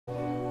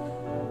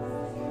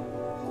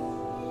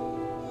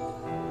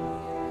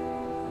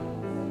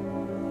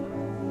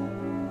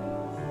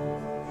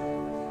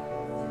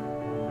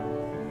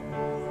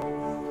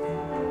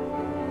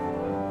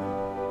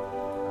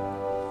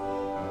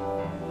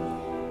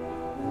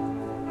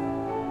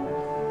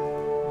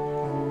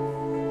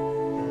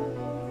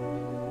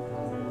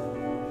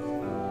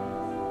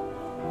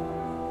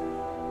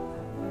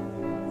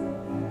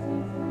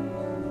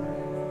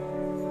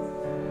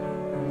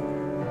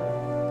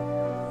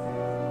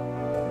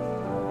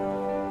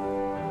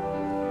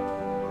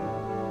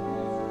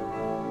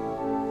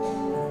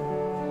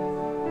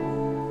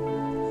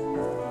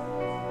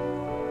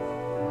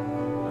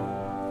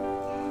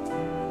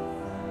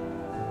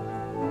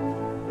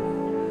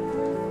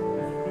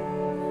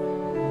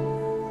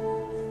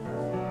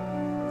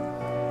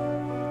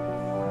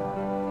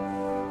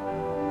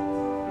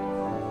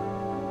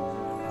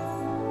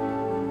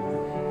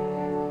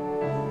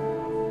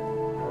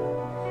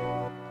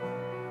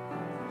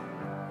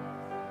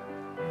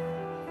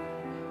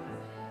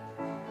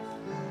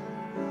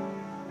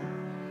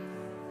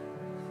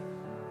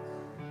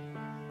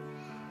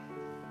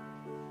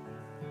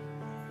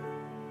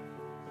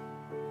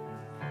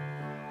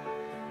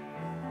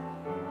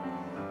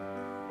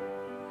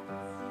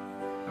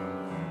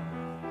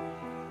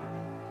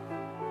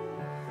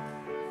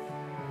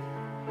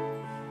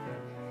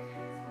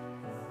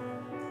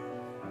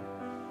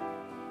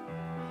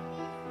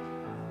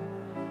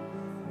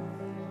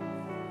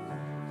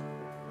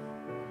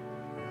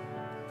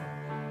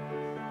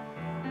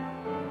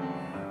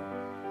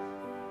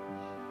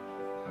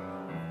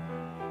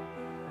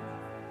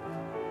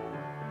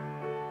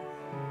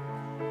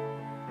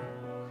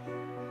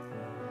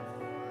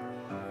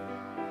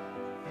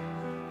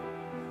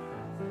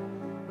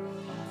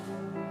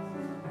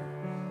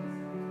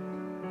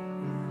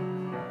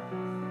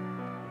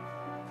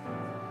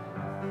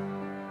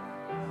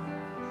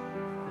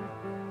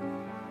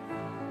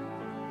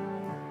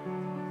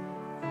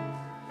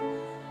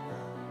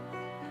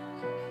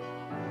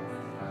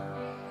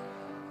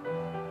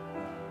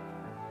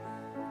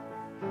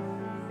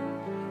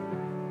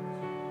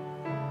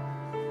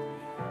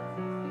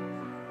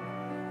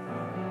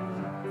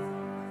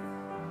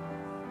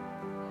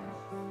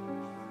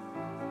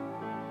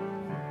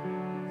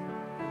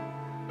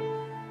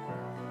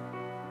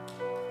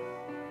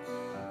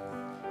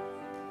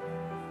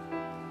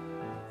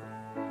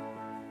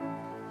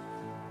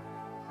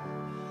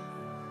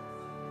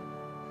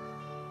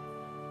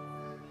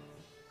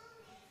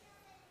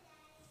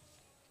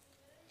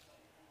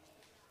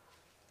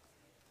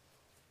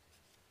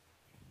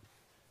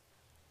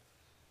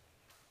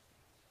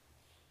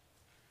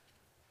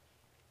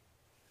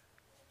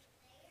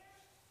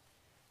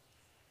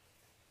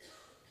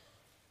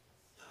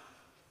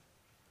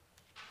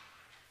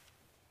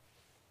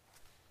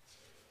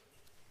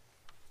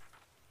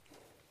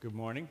Good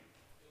morning.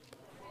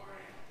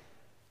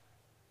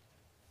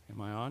 Am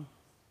I on?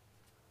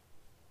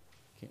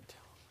 Can't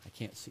tell. I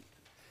can't see.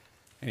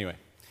 Anyway.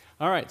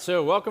 All right,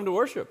 so welcome to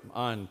worship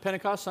on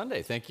Pentecost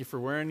Sunday. Thank you for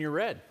wearing your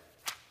red.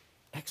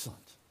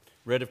 Excellent.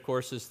 Red, of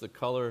course, is the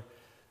color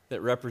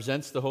that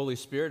represents the Holy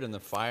Spirit and the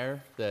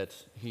fire that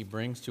He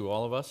brings to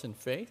all of us in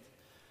faith.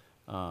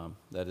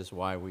 That is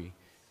why we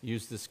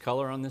use this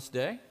color on this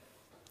day.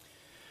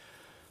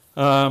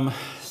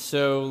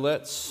 So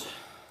let's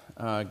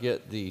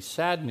get the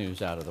sad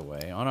news out of the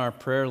way. On our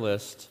prayer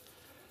list,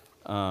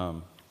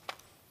 I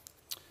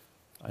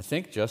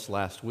think just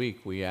last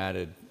week we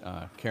added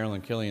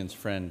Carolyn Killian's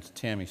friend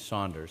Tammy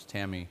Saunders.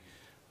 Tammy,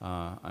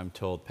 I'm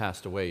told,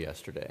 passed away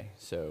yesterday.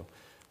 So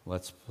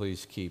let's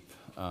please keep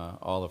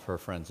all of her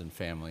friends and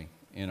family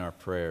in our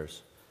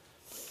prayers.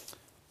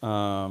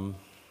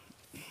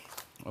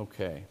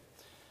 Okay.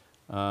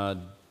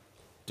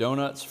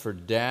 Donuts for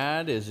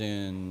Dad is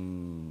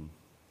in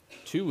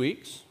 2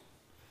 weeks.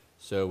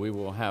 So we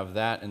will have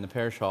that in the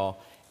parish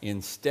hall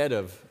instead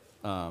of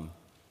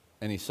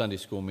any Sunday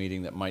school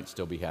meeting that might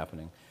still be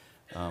happening.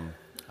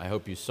 I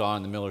hope you saw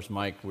in the Miller's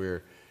Mic,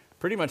 we're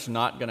pretty much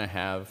not going to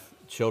have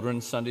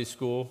children's Sunday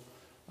school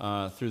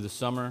through the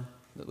summer,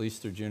 at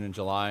least through June and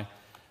July.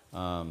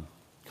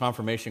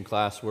 Confirmation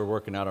class, we're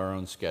working out our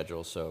own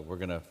schedule, so we're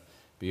going to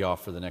be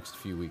off for the next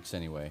few weeks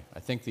anyway. I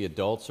think the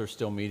adults are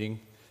still meeting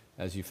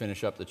as you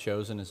finish up The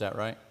Chosen, is that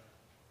right?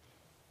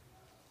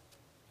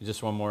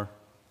 Just one more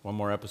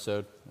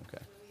episode?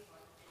 Okay.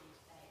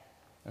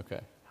 Okay.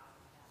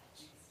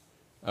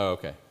 Oh,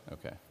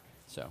 okay.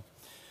 So,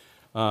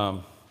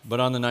 but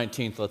on the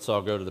 19th, let's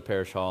all go to the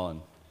parish hall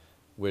and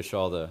wish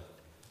all the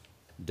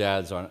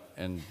dads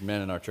and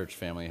men in our church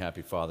family a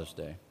happy Father's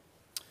Day.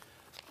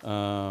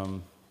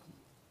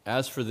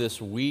 As for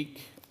this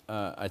week,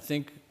 I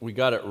think we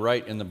got it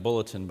right in the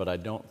bulletin, but I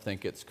don't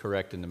think it's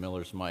correct in the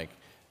Miller's Mic.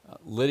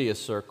 Lydia's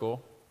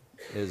Circle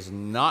is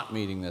not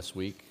meeting this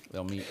week.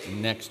 They'll meet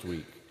next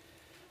week.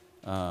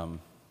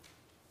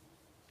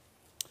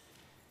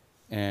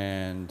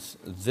 And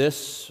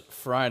this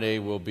Friday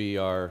will be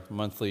our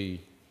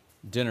monthly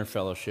dinner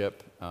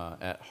fellowship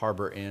at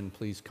Harbor Inn.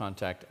 Please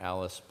contact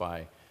Alice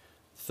by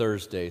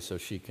Thursday so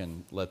she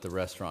can let the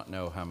restaurant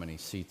know how many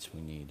seats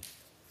we need.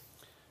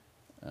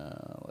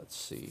 Let's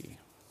see.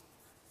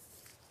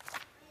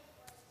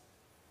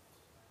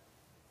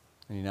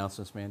 Any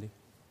announcements, Mandy?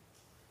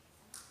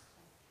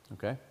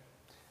 Okay.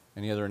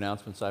 Any other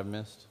announcements I've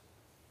missed?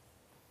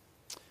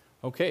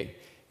 Okay.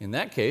 In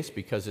that case,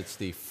 because it's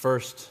the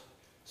first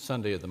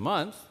Sunday of the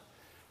month,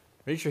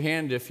 raise your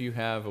hand if you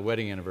have a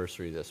wedding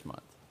anniversary this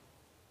month.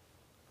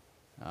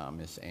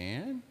 Miss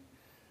Ann,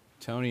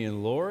 Tony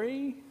and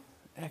Lori,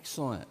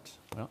 excellent.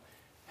 Well,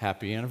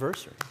 happy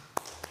anniversary.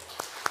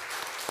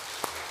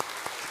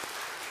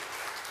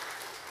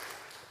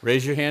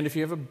 Raise your hand if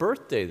you have a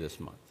birthday this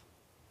month.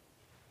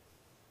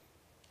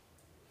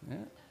 Yeah.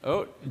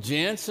 Oh,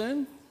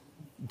 Jansen,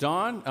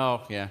 Dawn,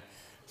 oh yeah.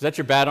 Is that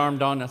your bad arm,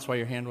 Dawn? That's why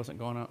your hand wasn't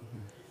going up?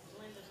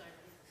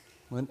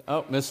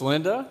 Oh, Miss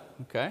Linda,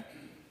 okay.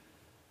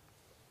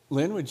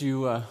 Lynn, would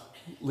you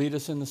lead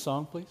us in the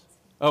song, please?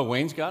 Oh,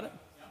 Wayne's got it?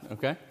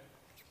 Okay.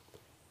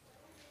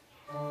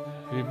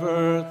 Happy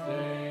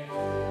birthday.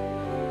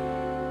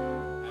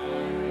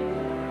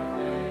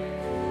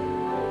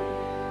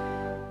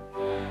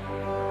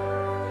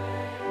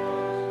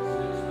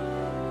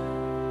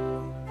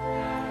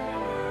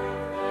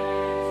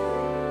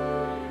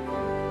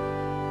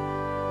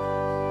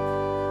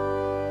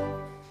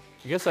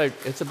 I guess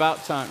it's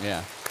about time,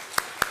 yeah.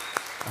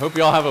 I hope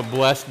you all have a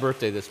blessed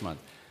birthday this month.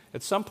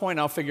 At some point,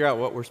 I'll figure out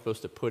what we're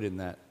supposed to put in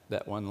that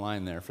one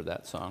line there for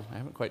that song. I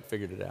haven't quite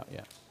figured it out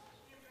yet.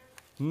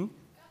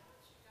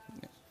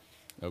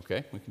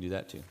 Okay, we can do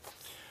that too.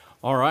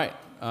 All right,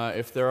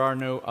 if there are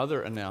no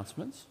other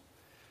announcements,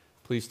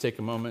 please take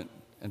a moment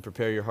and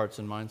prepare your hearts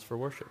and minds for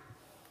worship.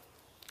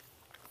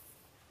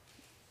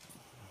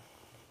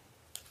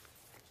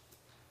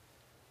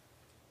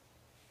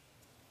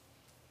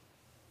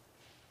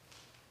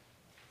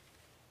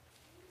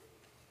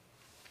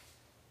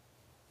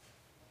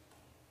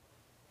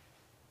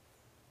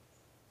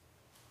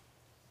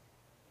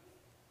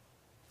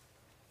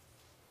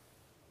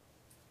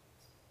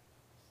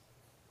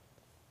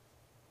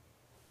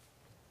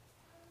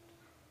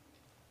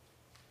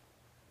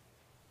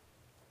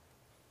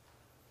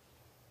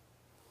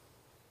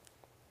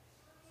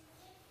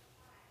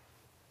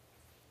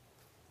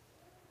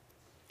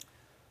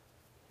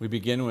 We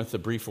begin with a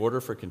brief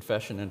order for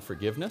confession and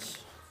forgiveness.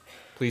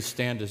 Please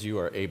stand as you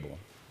are able.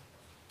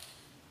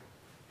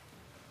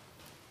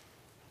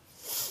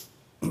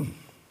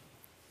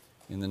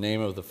 In the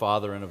name of the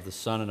Father, and of the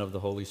Son, and of the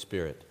Holy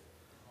Spirit.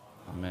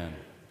 Amen.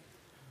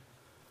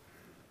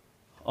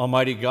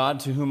 Almighty God,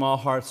 to whom all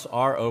hearts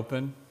are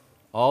open,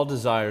 all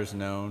desires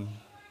known,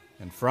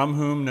 and from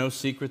whom no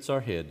secrets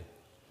are hid,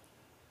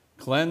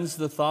 cleanse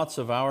the thoughts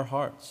of our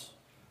hearts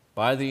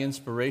by the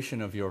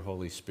inspiration of your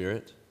Holy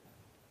Spirit,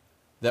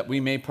 that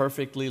we may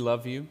perfectly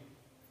love you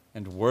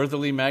and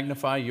worthily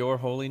magnify your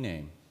holy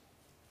name,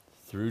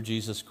 through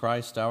Jesus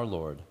Christ our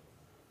Lord.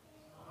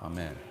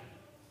 Amen.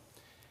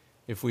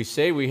 If we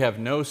say we have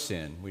no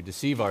sin, we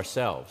deceive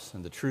ourselves,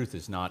 and the truth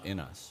is not in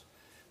us.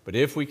 But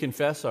if we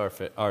confess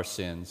our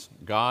sins,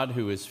 God,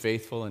 who is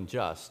faithful and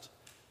just,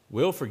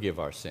 will forgive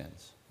our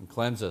sins and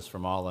cleanse us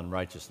from all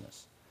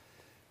unrighteousness.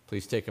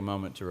 Please take a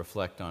moment to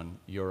reflect on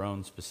your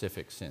own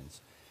specific sins,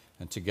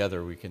 and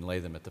together we can lay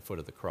them at the foot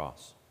of the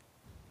cross.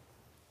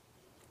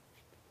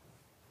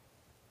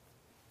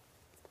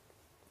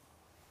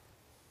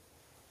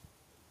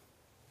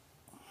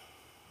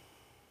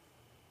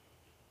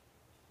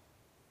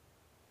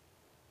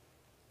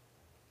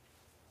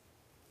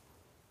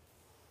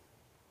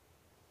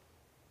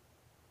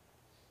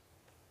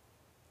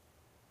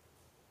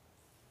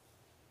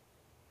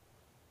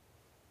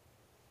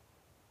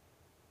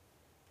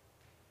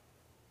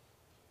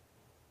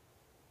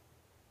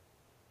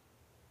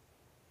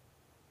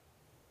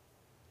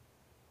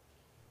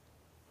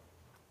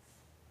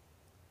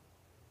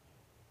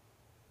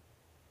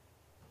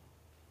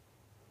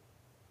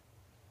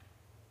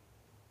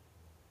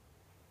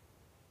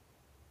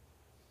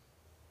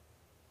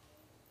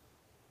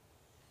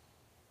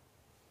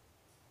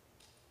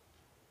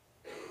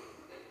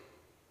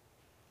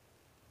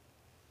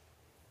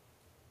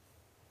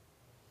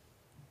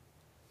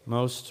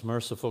 Most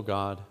merciful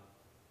God,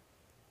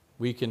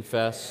 we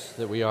confess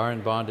that we are in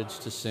bondage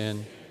to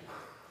sin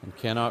and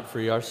cannot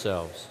free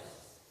ourselves.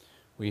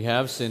 We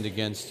have sinned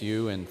against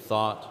you in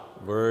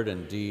thought, word,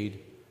 and deed,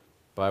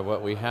 by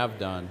what we have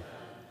done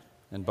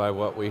and by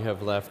what we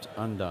have left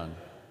undone.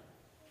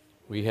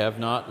 We have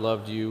not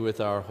loved you with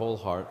our whole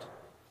heart.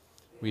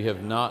 We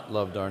have not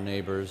loved our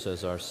neighbors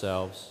as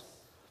ourselves.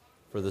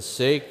 For the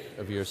sake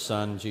of your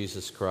Son,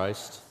 Jesus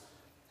Christ,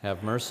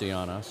 have mercy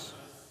on us.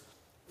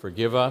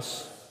 Forgive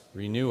us,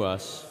 renew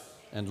us,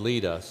 and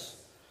lead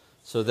us,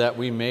 so that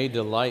we may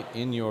delight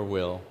in your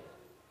will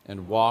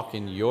and walk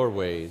in your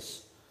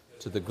ways,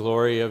 to the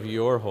glory of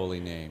your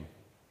holy name.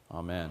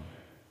 Amen.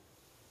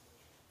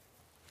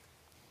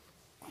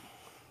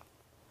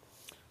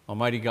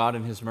 Almighty God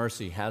in his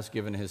mercy has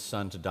given his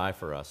Son to die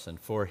for us, and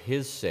for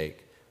his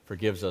sake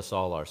forgives us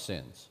all our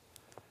sins.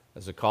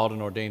 As a called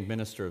and ordained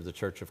minister of the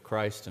Church of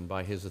Christ, and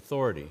by his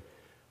authority,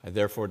 I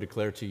therefore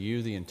declare to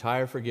you the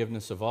entire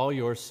forgiveness of all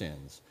your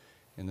sins,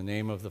 in the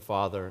name of the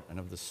Father, and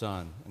of the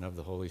Son, and of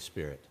the Holy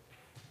Spirit.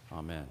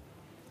 Amen.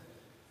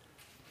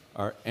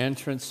 Our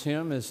entrance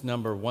hymn is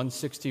number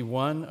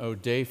 161, O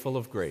Day Full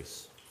of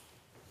Grace.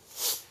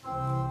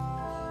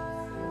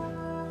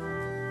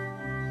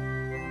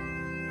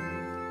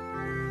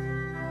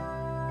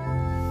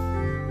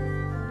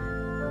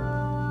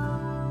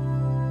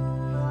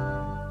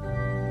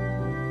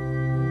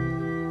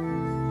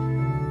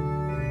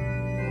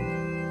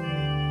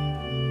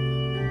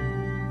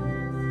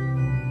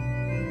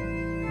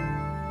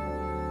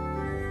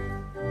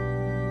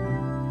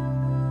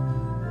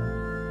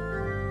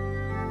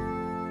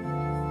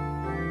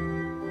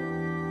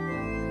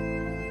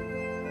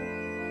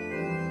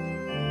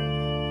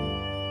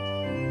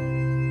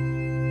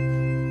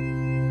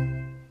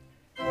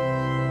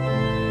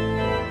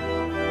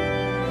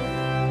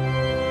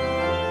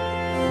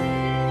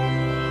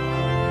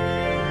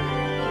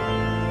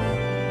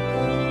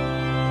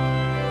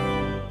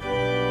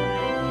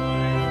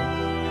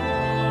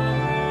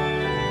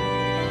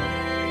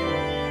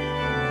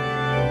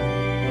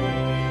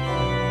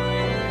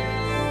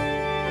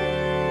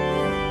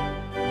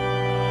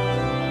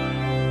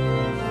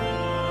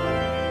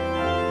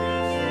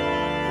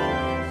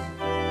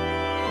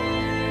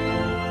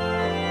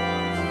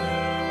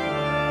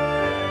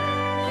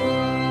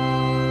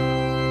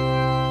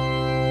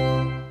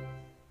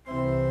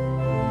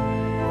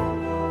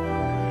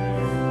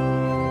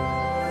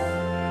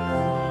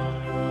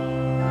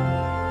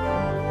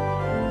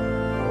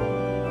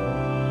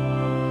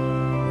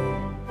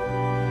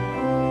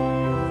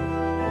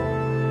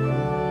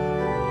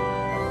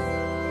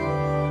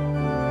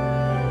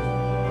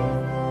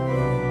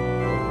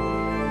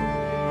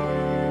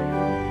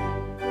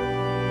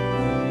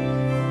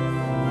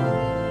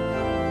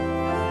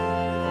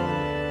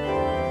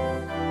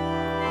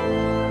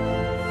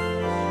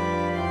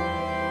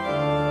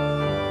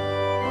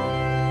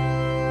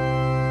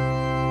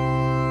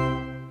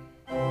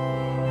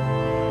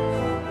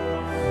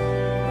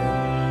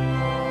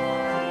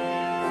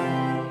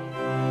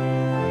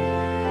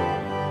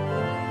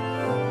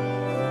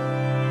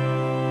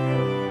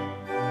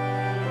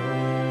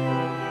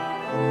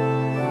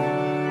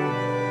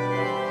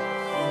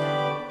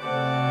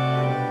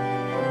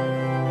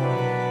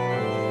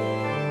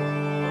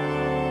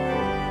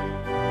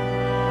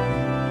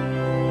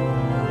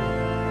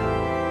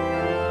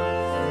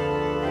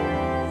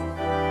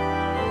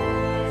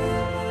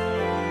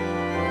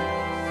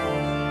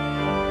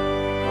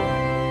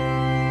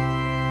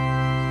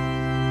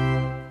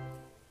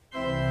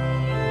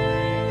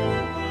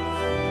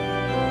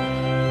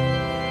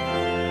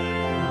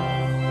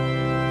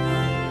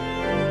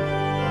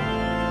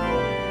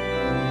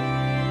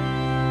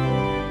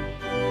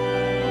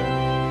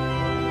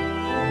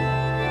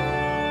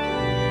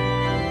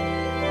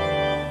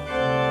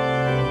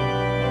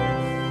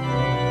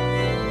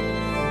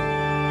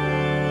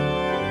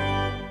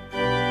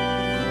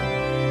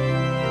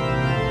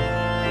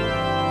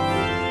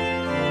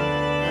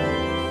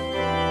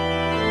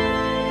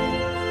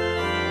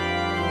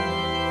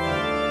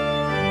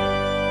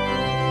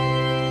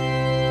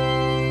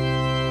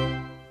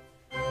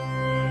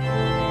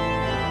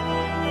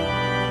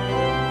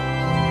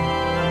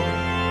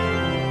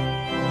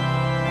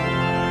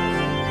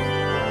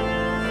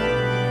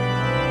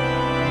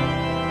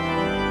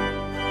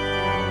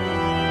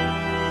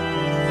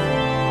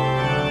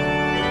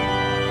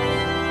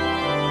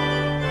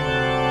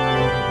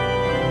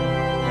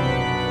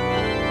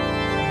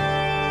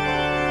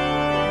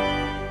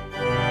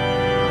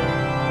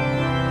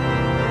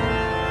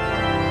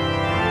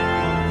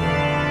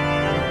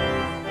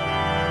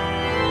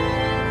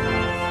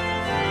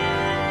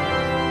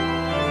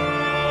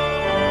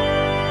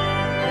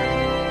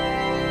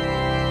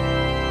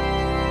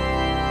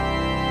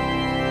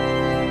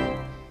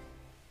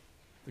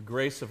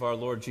 grace of our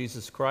Lord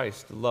Jesus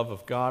Christ, the love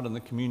of God, and the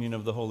communion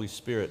of the Holy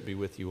Spirit be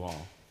with you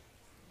all.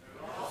 And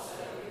also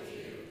with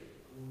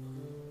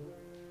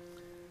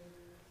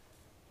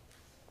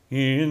you.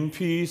 In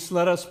peace,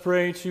 let us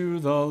pray to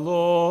the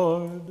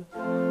Lord.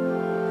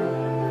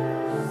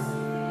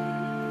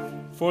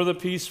 For the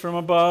peace from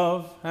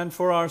above and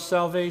for our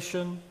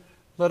salvation,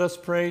 let us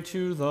pray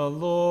to the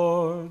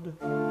Lord.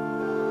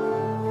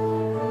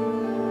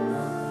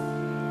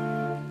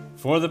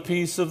 For the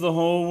peace of the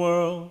whole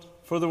world,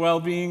 for the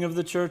well-being of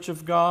the Church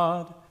of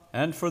God,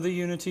 and for the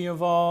unity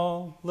of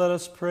all, let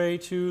us pray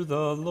to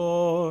the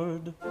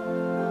Lord.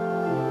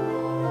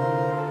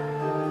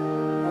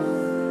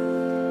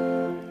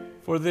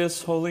 For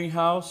this holy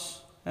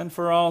house, and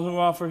for all who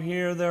offer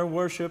here their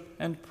worship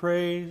and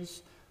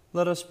praise,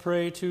 let us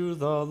pray to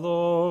the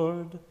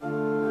Lord.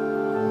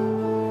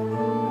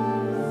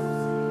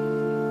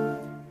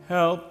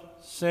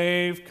 Help,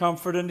 save,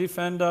 comfort, and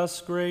defend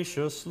us,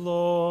 gracious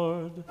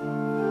Lord.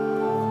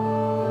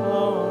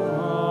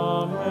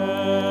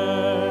 Amen.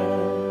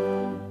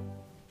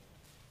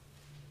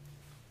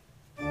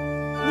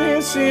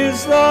 This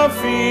is the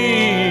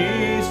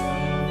feast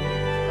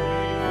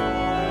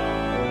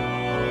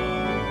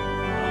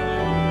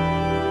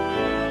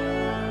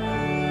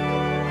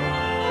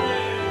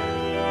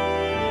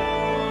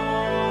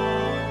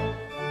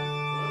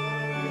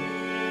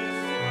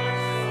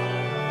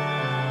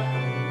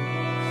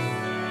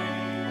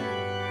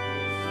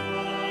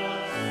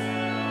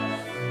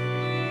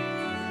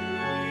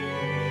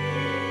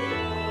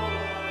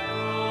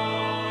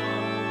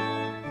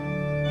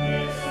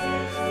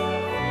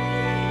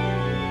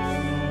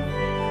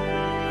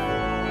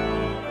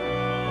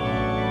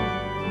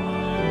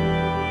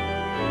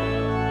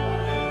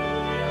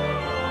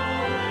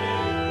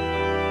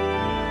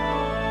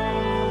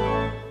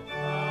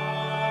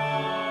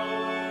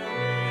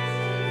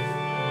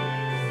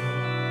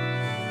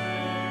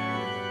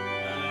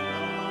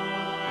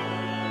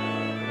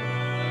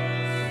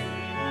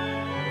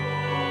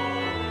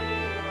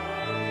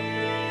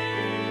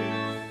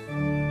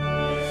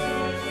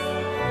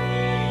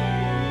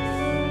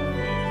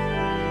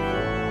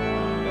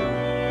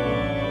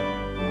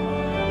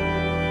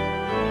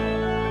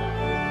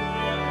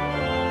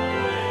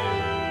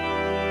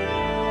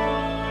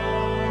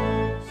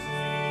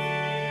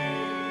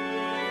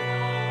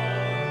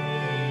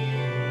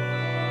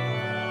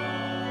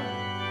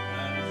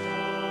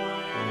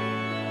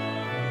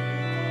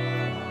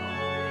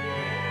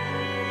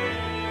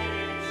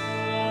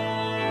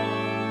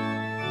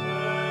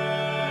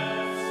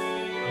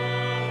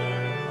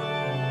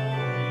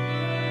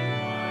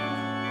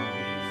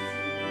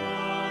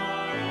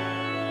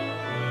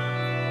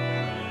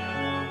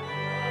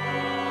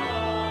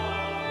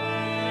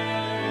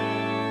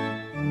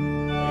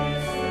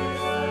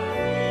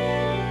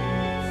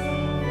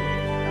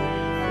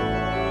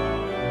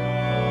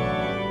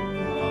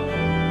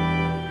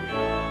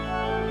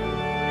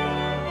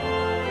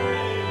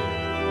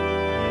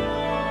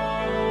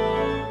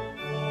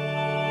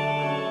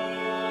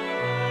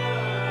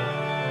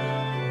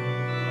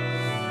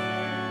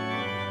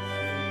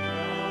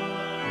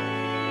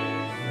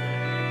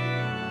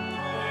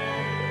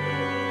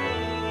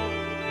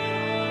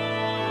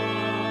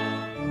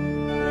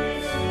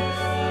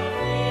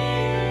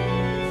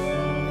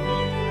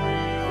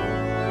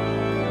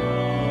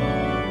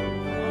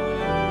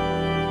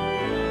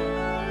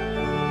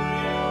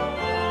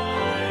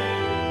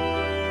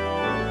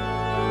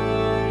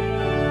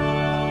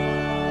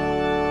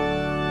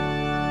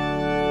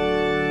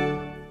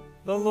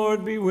The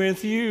Lord be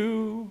with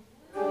you.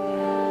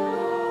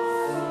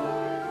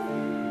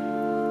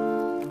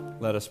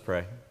 Let us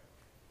pray.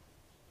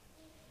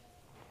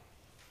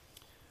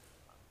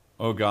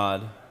 O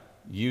God,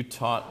 you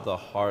taught the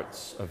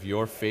hearts of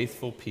your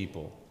faithful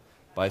people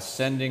by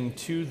sending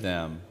to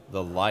them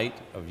the light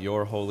of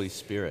your Holy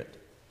Spirit.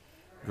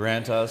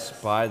 Grant us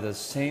by the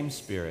same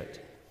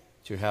Spirit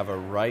to have a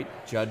right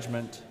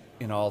judgment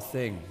in all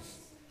things.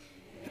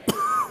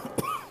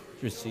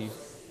 Receive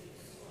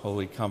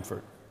holy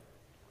comfort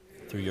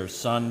through your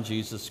Son,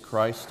 Jesus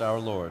Christ our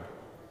Lord,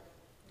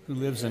 who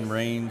lives and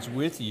reigns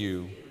with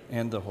you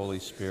and the Holy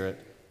Spirit,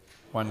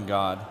 one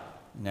God,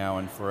 now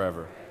and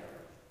forever.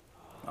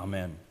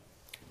 Amen.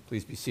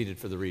 Please be seated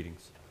for the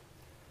readings.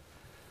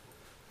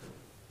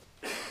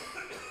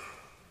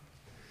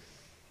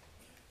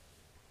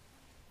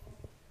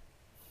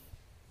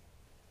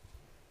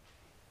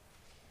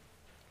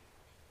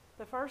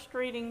 The first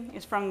reading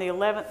is from the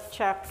 11th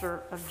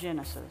chapter of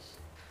Genesis.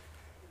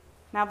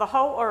 Now the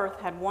whole earth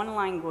had one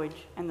language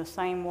and the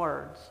same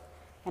words.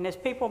 And as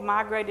people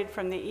migrated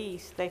from the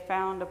east, they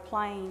found a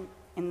plain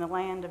in the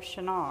land of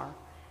Shinar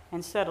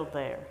and settled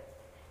there.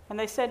 And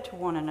they said to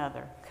one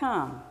another,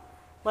 "Come,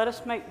 let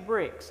us make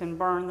bricks and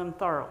burn them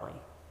thoroughly."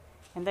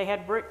 And they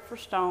had brick for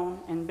stone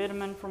and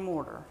bitumen for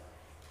mortar.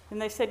 Then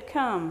they said,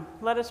 "Come,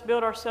 let us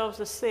build ourselves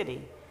a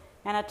city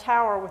and a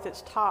tower with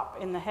its top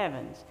in the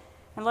heavens.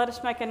 And let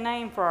us make a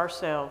name for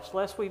ourselves,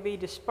 lest we be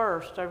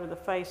dispersed over the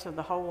face of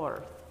the whole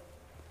earth."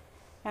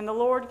 And the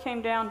Lord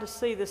came down to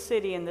see the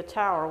city and the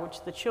tower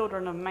which the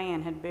children of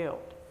man had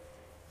built.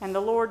 And the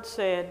Lord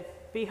said,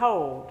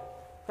 Behold,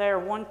 they are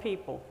one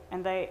people,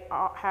 and they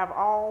have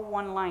all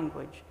one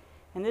language.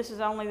 And this is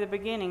only the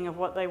beginning of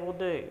what they will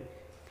do.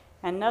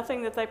 And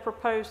nothing that they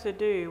propose to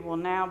do will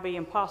now be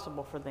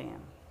impossible for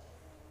them.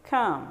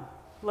 Come,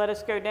 let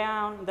us go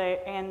down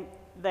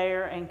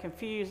there and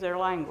confuse their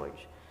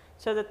language,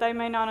 so that they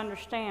may not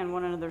understand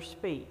one another's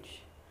speech.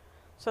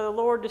 So the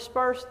Lord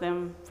dispersed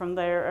them from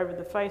there over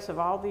the face of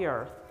all the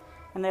earth,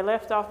 and they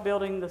left off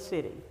building the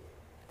city.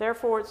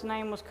 Therefore its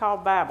name was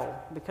called Babel,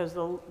 because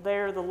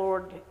there the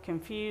Lord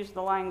confused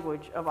the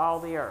language of all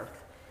the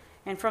earth.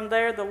 And from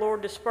there the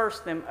Lord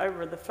dispersed them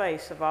over the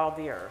face of all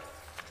the earth.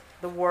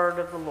 The word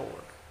of the Lord.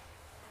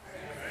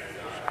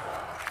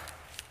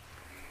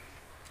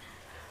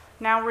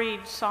 Now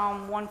read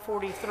Psalm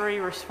 143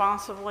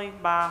 responsively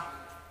by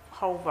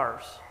whole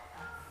verse.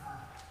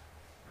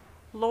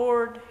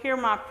 Lord, hear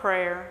my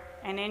prayer,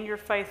 and in your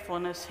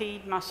faithfulness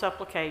heed my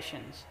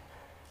supplications.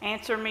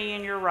 Answer me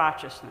in your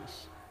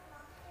righteousness.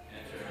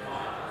 Enter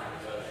not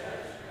into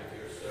judgment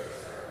with your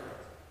servant,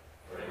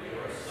 for in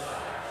your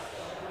sight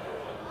shall no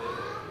one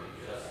living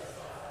be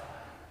justified.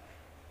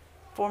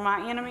 For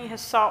my enemy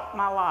has sought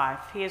my life.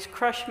 He has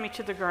crushed me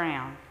to the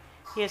ground.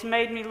 He has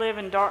made me live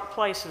in dark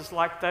places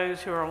like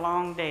those who are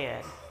long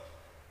dead.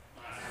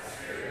 My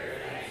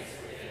spirit faints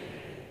within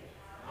me.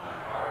 My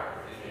heart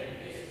within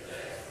me is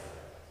desolate.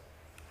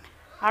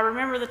 I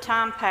remember the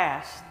time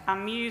past. I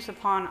muse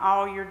upon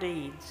all your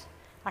deeds.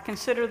 I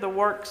consider the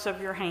works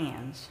of your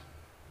hands.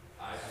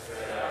 I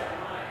spread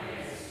out my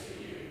hands to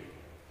you.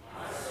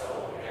 My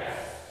soul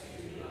gasps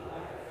to you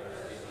like a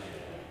thirsty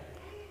land.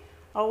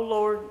 O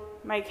Lord,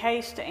 make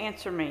haste to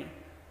answer me.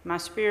 My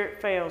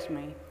spirit fails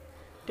me.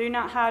 Do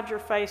not hide your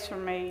face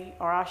from me,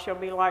 or I shall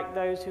be like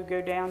those who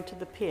go down to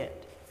the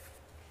pit.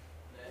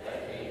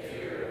 Let me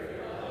hear of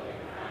your loving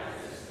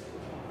kindness in the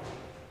morning,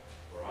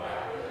 for I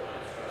put my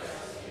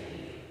trust in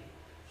you.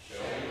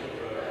 Show me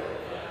the road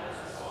that I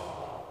must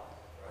follow,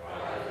 for I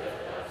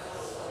lift up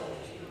soul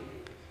to you.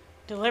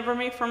 Deliver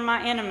me from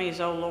my enemies,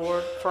 O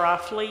Lord, for I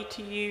flee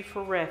to you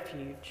for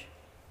refuge.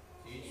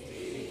 Teach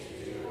me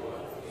to do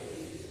what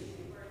pleases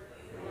you,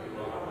 for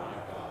you are my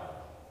God.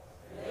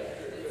 And let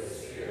your good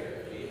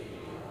spirit lead me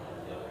on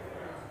the level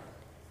ground.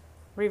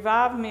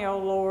 Revive me, O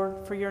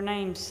Lord, for your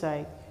name's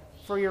sake,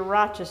 for your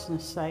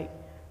righteousness' sake.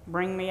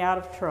 Bring me out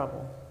of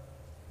trouble.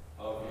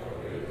 Of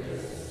your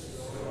goodness,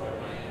 destroy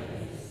my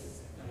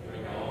enemies, and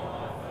bring all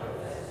my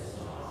foes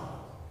to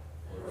naught.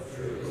 For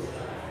truly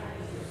I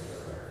am your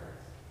servant.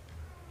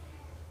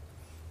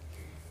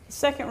 The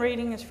second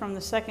reading is from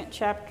the second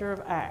chapter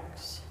of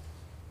Acts.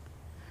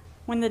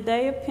 When the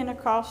day of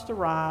Pentecost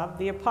arrived,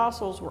 the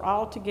apostles were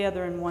all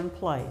together in one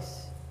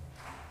place.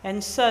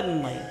 And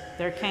suddenly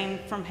there came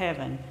from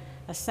heaven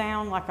a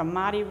sound like a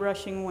mighty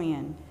rushing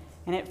wind,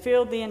 and it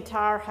filled the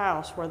entire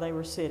house where they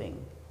were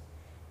sitting.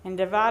 And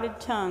divided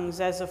tongues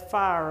as of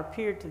fire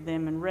appeared to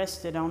them and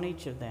rested on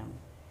each of them.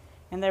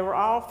 And they were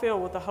all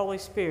filled with the Holy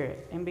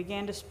Spirit, and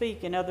began to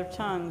speak in other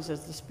tongues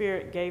as the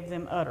Spirit gave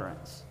them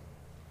utterance.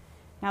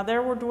 Now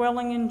there were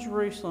dwelling in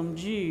Jerusalem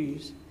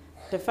Jews,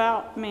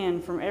 devout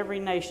men from every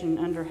nation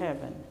under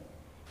heaven.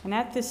 And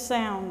at this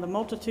sound the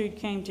multitude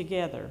came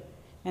together,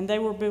 and they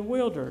were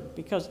bewildered,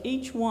 because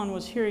each one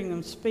was hearing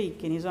them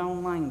speak in his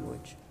own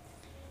language.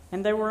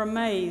 And they were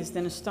amazed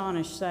and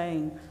astonished,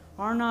 saying,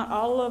 Are not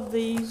all of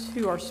these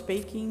who are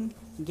speaking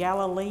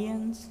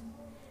Galileans?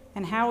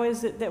 And how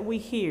is it that we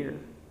hear,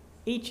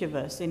 each of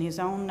us in his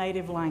own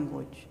native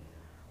language,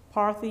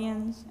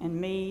 Parthians and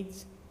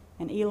Medes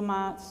and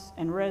Elamites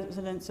and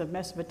residents of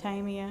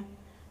Mesopotamia,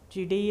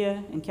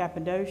 Judea and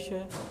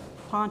Cappadocia,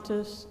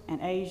 Pontus and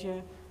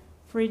Asia,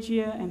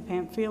 Phrygia and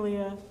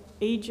Pamphylia,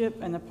 Egypt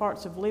and the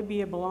parts of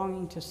Libya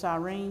belonging to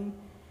Cyrene,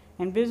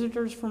 and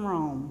visitors from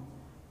Rome,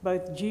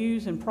 both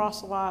Jews and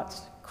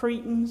proselytes,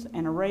 Cretans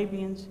and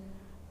Arabians,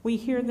 we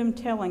hear them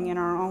telling in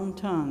our own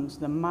tongues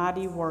the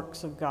mighty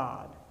works of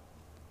God.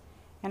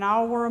 And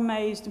all were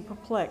amazed and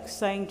perplexed,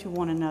 saying to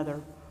one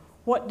another,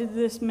 What did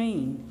this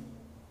mean?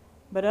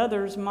 But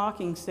others,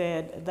 mocking,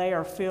 said, They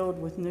are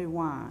filled with new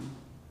wine.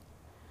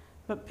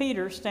 But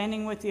Peter,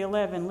 standing with the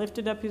 11,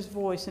 lifted up his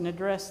voice and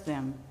addressed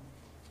them,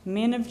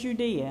 Men of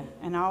Judea,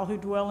 and all who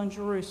dwell in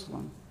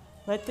Jerusalem,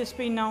 let this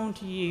be known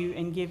to you,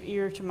 and give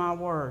ear to my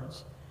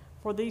words.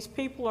 For these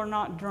people are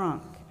not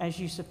drunk, as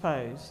you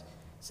suppose,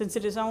 since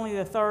it is only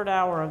the third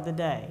hour of the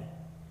day.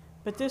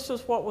 But this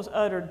was what was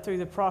uttered through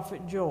the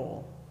prophet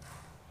Joel.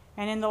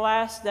 And in the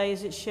last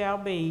days it shall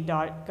be,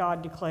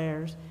 God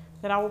declares,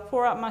 that I will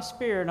pour out my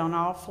Spirit on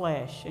all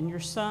flesh, and your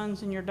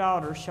sons and your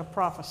daughters shall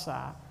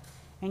prophesy,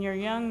 and your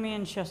young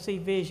men shall see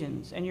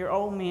visions, and your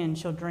old men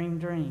shall dream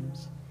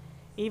dreams.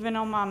 Even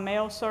on my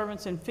male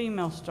servants and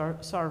female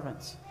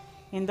servants,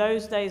 in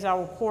those days I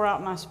will pour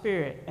out my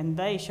Spirit, and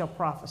they shall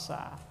prophesy.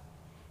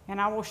 And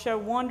I will show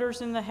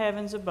wonders in the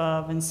heavens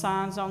above, and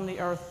signs on the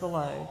earth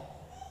below,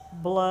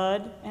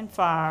 blood and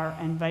fire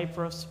and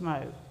vapor of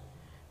smoke.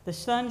 The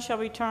sun shall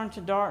be turned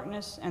to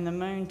darkness, and the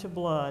moon to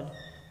blood,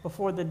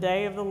 before the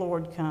day of the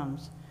Lord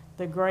comes,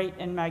 the great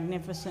and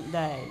magnificent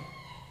day.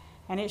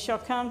 And it shall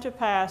come to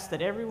pass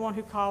that everyone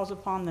who calls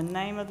upon the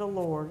name of the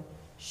Lord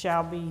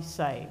shall be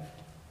saved.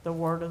 The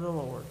word of the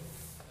Lord.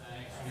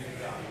 Thanks be to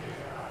God.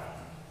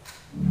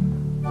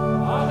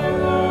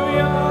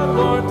 Hallelujah,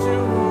 Lord, to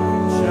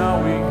whom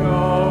shall we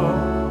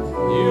go?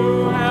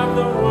 You have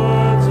the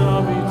words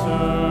of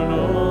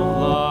eternal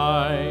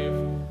life.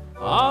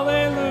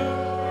 Hallelujah.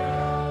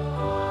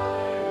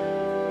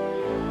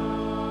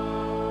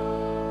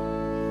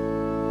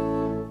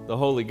 The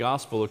Holy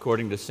Gospel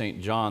according to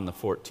St. John, the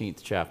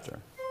 14th chapter.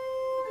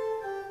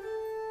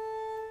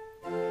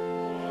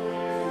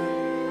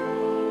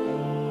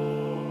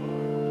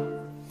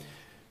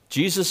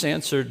 Jesus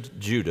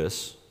answered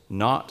Judas,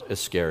 not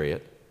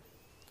Iscariot,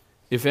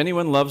 "If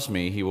anyone loves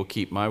me, he will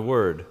keep my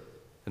word,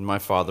 and my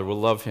Father will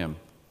love him.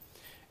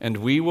 And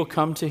we will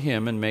come to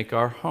him and make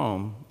our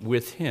home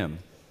with him.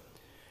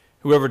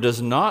 Whoever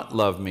does not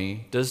love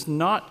me does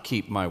not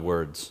keep my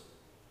words.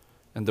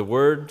 And the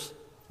word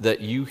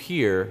that you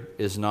hear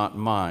is not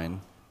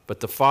mine,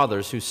 but the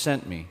Father's who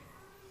sent me.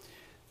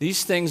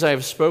 These things I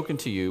have spoken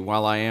to you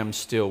while I am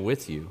still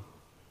with you.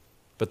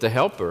 But the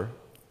Helper,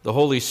 the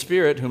Holy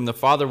Spirit, whom the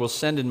Father will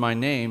send in my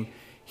name,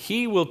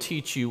 he will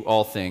teach you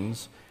all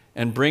things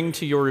and bring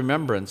to your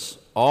remembrance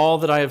all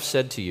that I have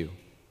said to you.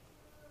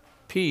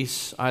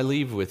 Peace I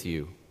leave with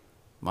you.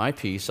 My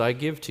peace I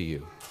give to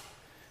you.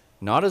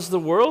 Not as the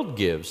world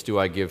gives do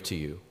I give to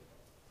you.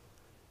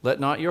 Let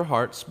not your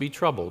hearts be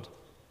troubled,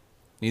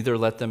 neither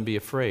let them be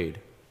afraid.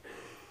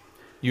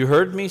 You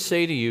heard me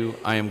say to you,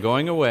 I am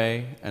going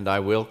away, and I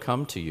will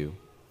come to you.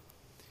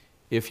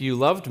 If you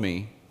loved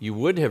me, you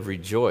would have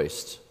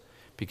rejoiced,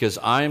 because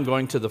I am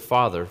going to the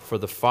Father, for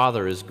the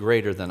Father is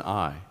greater than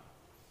I.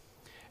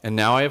 And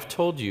now I have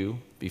told you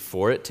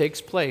before it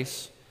takes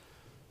place,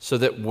 so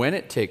that when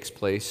it takes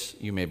place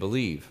you may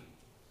believe.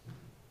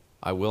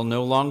 I will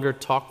no longer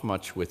talk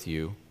much with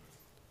you,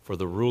 for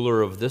the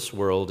ruler of this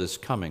world is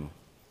coming.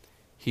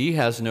 He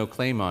has no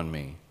claim on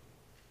me,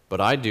 but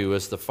I do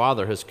as the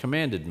Father has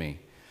commanded me,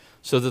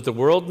 so that the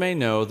world may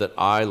know that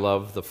I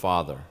love the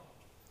Father.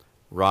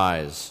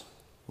 Rise,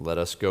 let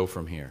us go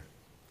from here."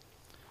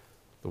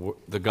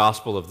 The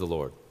Gospel of the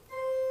Lord.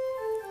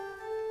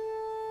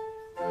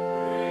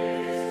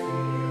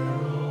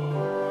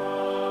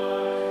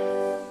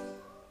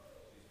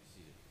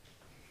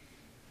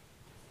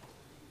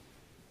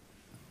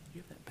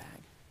 You have that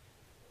bag?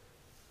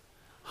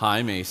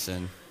 Hi,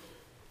 Mason.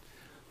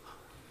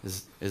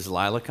 Is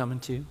Lila coming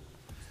too?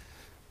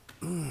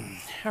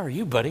 How are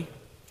you, buddy?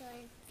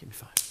 Good. Give me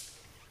 5.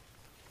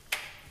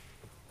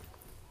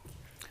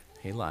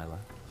 Hey, Lila.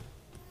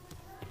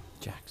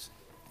 Jackson.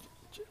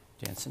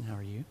 Jansen, how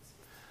are you?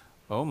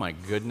 Oh, my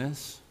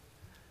goodness.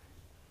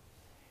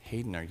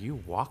 Hayden, are you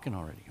walking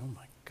already? Oh,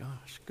 my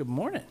gosh. Good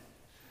morning.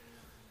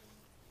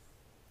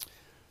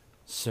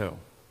 So,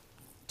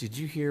 did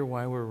you hear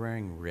why we're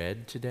wearing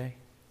red today?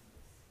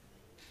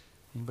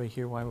 Anybody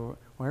hear why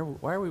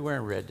are we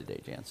wearing red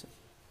today, Jansen?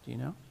 Do you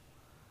know?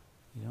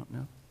 You don't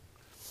know?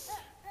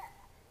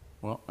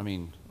 Well, I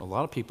mean, a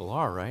lot of people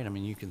are, right? I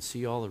mean, you can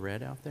see all the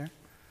red out there.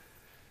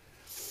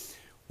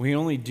 We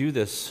only do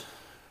this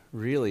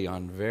really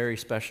on very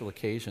special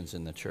occasions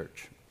in the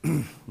church.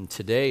 And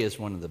today is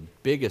one of the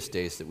biggest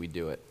days that we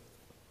do it.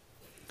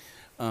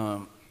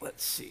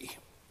 Let's see.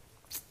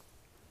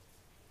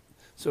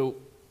 So,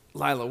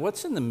 Lila,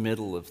 what's in the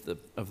middle of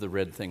the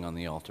red thing on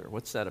the altar?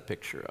 What's that a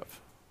picture of?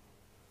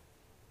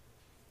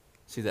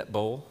 See that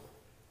bowl?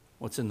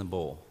 What's in the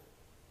bowl?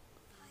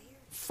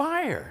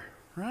 Fire,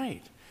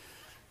 right.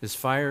 Is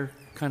fire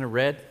kind of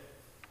red?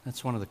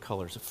 That's one of the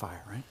colors of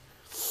fire, right?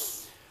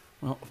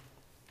 Well,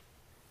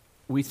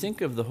 we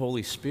think of the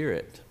Holy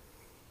Spirit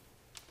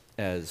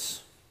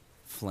as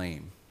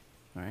flame,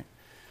 right?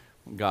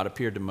 When God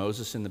appeared to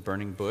Moses in the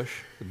burning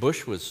bush, the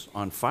bush was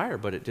on fire,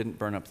 but it didn't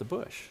burn up the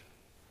bush.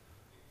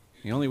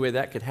 The only way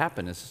that could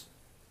happen is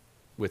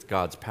with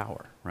God's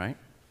power, right?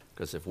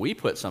 Because if we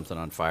put something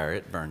on fire,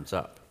 it burns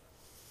up.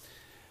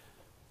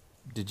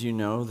 Did you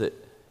know that,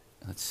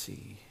 let's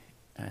see,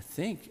 I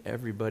think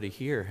everybody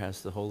here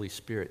has the Holy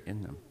Spirit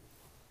in them.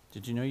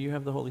 Did you know you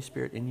have the Holy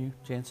Spirit in you,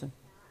 Jansen?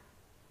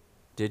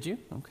 Did you?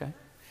 Okay.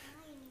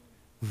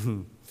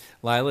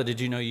 Lila, did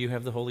you know you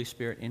have the Holy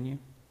Spirit in you?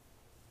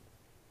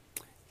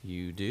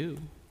 You do.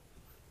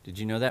 Did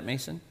you know that,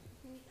 Mason?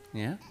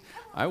 Yeah?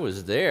 I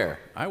was there.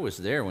 I was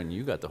there when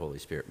you got the Holy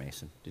Spirit,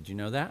 Mason. Did you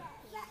know that?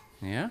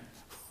 Yeah?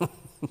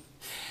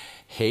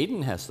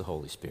 Hayden has the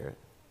Holy Spirit.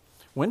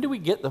 When do we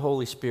get the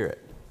Holy Spirit?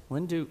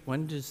 When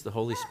does the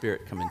Holy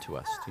Spirit come into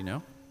us? Do you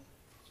know?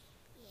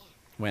 Yeah.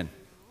 When?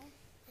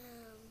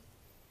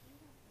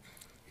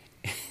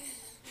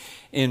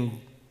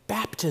 In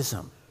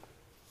baptism.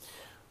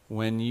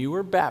 When you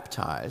were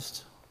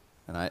baptized,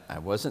 and I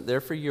wasn't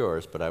there for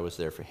yours, but I was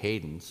there for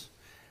Hayden's.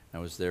 I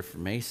was there for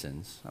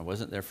Mason's. I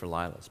wasn't there for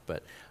Lila's,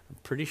 but I'm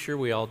pretty sure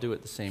we all do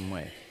it the same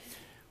way.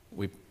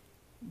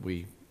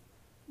 We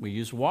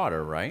use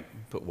water, right?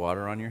 Put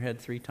water on your head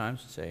 3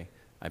 times and say,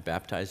 I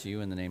baptize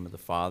you in the name of the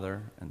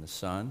Father and the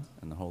Son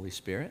and the Holy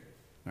Spirit,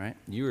 right?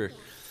 You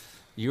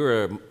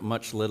were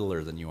much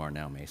littler than you are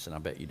now, Mason. I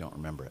bet you don't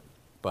remember it.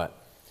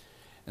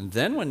 And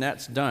then when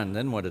that's done,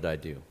 then what did I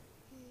do?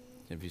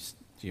 Do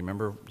you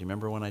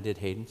remember when I did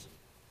Hayden's?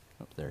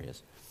 Oh, there he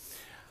is.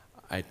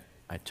 I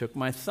took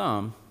my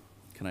thumb.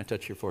 Can I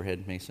touch your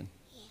forehead, Mason?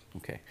 Yeah.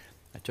 Okay.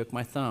 I took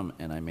my thumb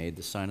and I made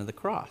the sign of the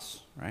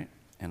cross, right?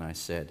 And I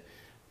said,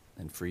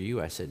 and for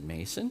you, I said,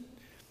 Mason,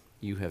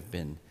 you have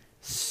been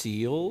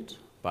sealed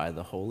by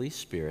the Holy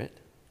Spirit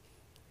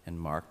and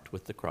marked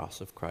with the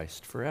cross of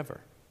Christ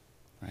forever,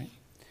 right?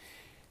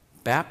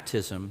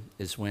 Baptism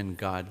is when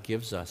God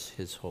gives us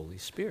his Holy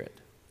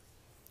Spirit.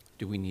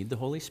 Do we need the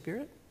Holy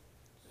Spirit?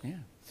 Yeah.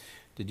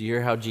 Did you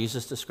hear how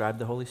Jesus described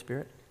the Holy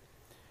Spirit?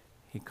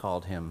 He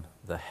called him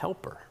the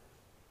helper,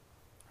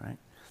 right?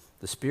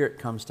 The Spirit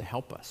comes to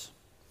help us.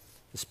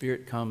 The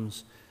Spirit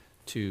comes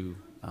to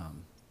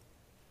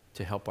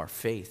help our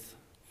faith,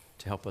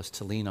 to help us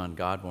to lean on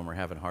God when we're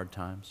having hard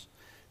times,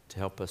 to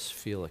help us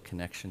feel a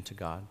connection to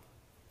God.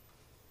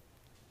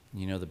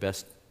 You know, the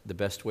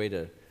best way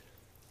to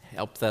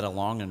help that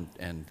along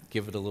and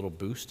give it a little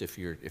boost if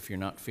you're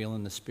not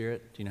feeling the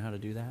Spirit, do you know how to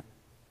do that?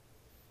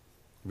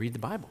 Read the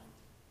Bible.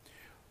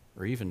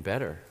 Or even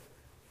better,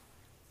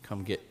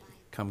 come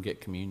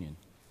get communion,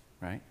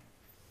 right?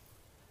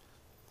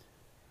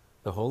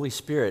 The Holy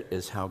Spirit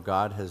is how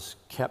God has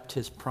kept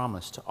his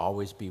promise to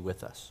always be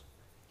with us.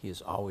 He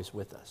is always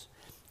with us.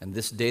 And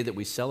this day that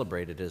we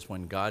celebrated is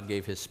when God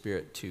gave his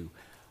Spirit to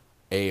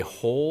a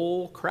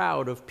whole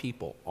crowd of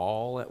people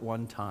all at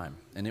one time.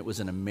 And it was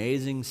an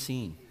amazing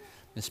scene.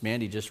 Miss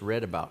Mandy just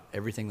read about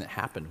everything that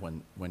happened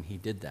when he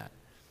did that.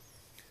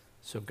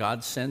 So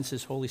God sends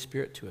his Holy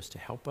Spirit to us to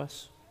help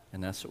us,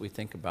 and that's what we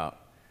think about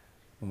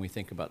when we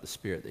think about the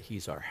Spirit, that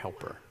he's our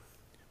helper.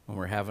 When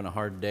we're having a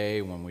hard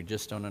day, when we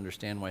just don't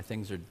understand why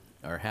things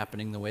are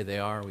happening the way they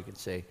are, we can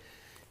say,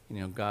 you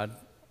know, God,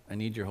 I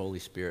need your Holy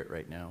Spirit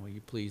right now. Will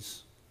you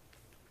please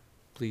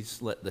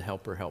let the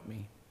helper help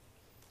me?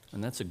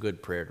 And that's a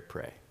good prayer to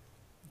pray,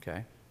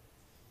 okay?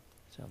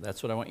 So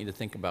that's what I want you to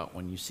think about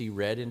when you see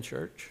red in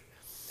church,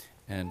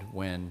 and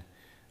when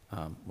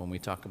we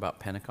talk about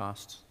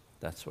Pentecost.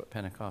 That's what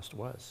Pentecost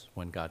was,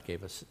 when God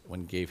gave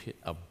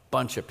a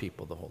bunch of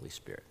people the Holy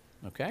Spirit,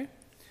 okay?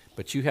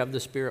 But you have the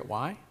Spirit,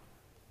 why?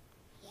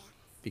 Yeah.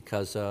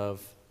 Because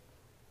of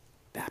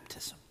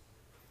baptism.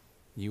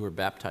 You were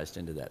baptized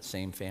into that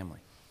same family,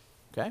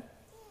 okay?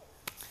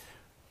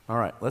 All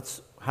right,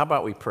 how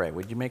about we pray?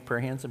 Would you make prayer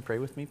hands and pray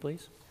with me,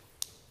 please?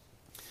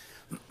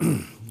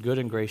 Good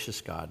and gracious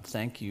God,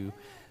 thank you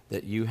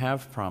that you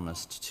have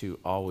promised to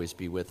always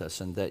be with us,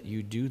 and that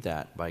you do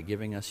that by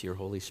giving us your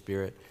Holy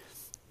Spirit,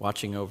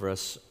 watching over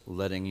us,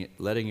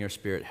 letting your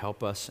Spirit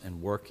help us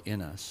and work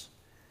in us.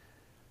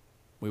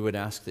 We would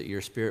ask that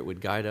your Spirit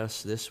would guide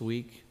us this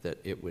week, that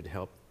it would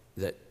help,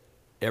 that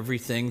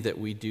everything that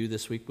we do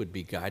this week would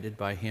be guided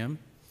by him,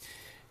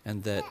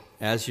 and that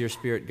as your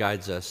Spirit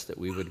guides us, that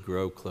we would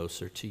grow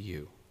closer to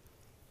you.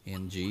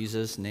 In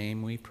Jesus'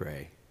 name we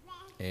pray.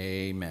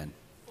 Amen.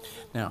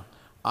 Now,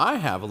 I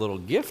have a little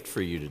gift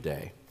for you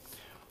today.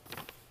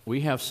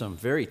 We have some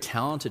very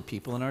talented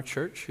people in our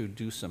church who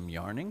do some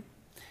yarning,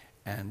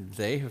 and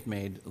they have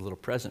made a little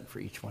present for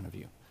each one of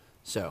you.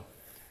 So,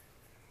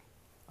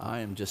 I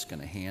am just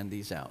going to hand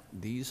these out.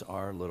 These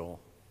are little,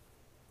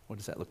 what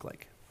does that look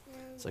like?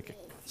 It's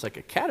like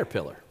a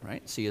caterpillar,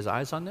 right? See his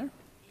eyes on there?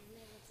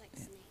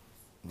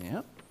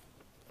 Yeah.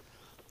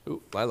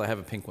 Ooh, Lila, I have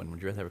a pink one.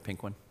 Would you rather have a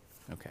pink one?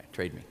 Okay,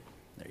 trade me.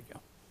 There you go.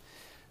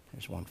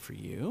 There's one for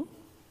you.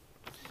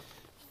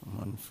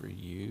 One for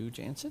you,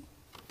 Jansen.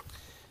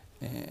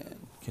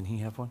 And can he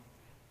have one?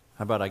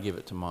 How about I give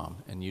it to Mom,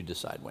 and you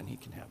decide when he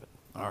can have it.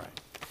 All right.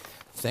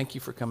 Thank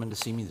you for coming to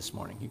see me this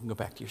morning. You can go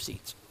back to your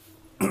seats.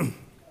 Would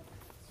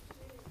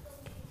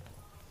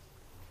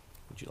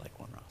you like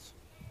one, Ross?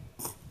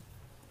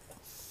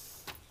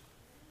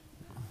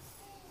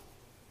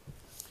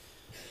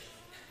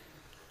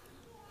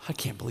 I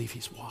can't believe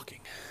he's walking.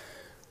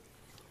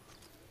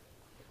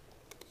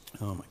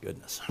 Oh, my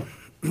goodness.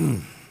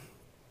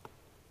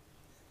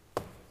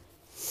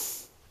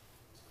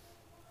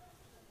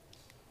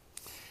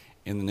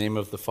 In the name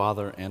of the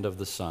Father, and of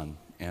the Son,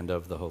 and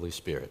of the Holy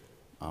Spirit.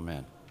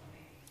 Amen.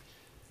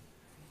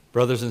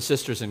 Brothers and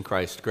sisters in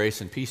Christ,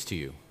 grace and peace to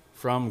you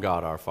from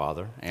God our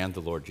Father and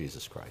the Lord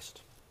Jesus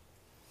Christ.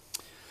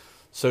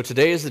 So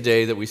today is the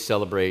day that we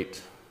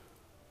celebrate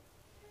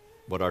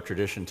what our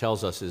tradition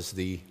tells us is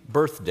the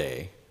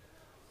birthday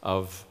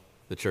of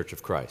the Church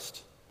of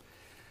Christ.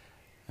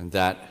 And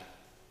that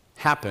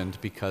happened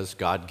because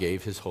God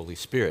gave his Holy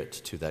Spirit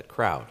to that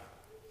crowd.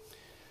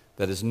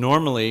 That is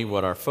normally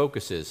what our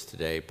focus is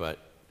today, but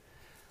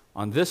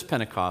on this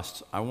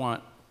Pentecost, I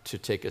want to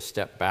take a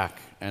step back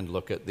and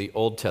look at the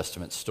Old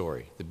Testament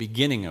story, the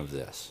beginning of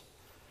this,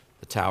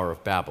 the Tower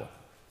of Babel.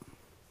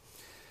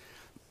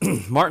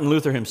 Martin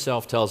Luther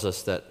himself tells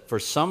us that for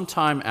some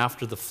time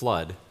after the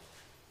flood,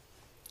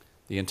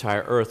 the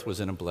entire earth was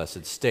in a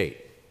blessed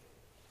state.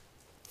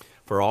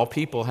 For all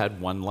people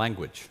had one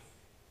language.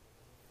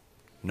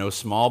 no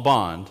small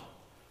bond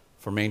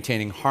for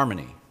maintaining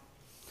harmony.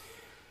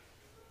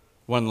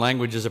 One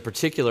language is a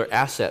particular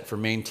asset for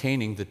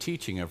maintaining the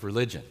teaching of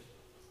religion.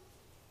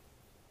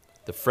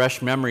 The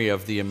fresh memory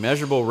of the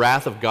immeasurable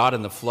wrath of God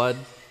in the flood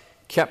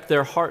kept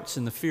their hearts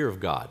in the fear of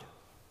God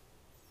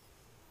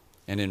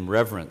and in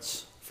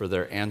reverence for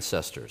their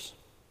ancestors.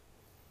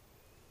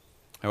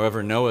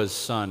 However, Noah's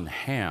son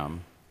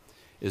Ham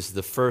is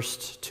the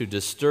first to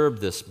disturb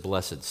this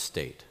blessed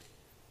state.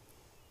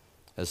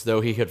 As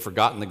though he had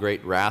forgotten the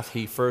great wrath,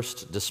 he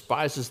first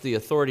despises the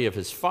authority of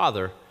his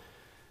father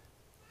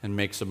and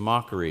makes a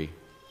mockery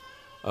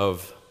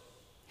of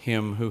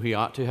him who he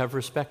ought to have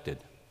respected,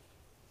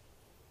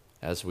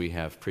 as we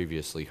have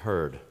previously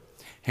heard.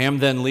 Ham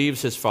then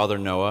leaves his father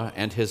Noah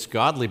and his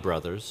godly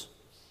brothers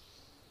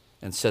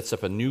and sets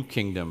up a new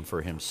kingdom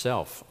for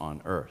himself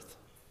on earth.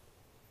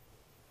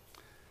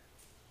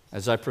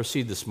 As I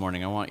proceed this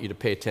morning, I want you to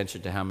pay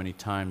attention to how many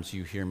times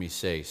you hear me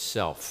say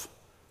self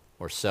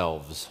or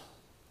selves.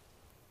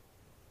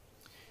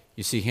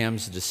 You see,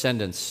 Ham's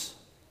descendants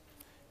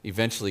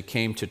eventually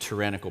came to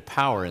tyrannical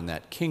power in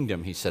that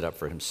kingdom he set up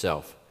for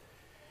himself.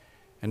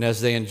 And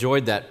as they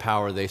enjoyed that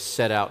power, they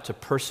set out to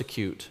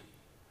persecute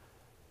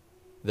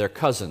their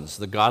cousins,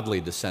 the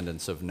godly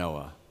descendants of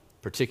Noah,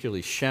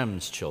 particularly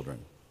Shem's children.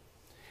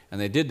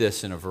 And they did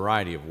this in a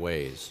variety of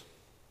ways.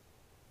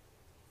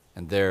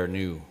 And their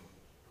new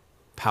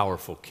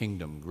powerful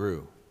kingdom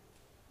grew.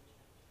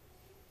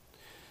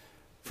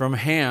 From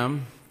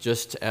Ham,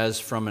 just as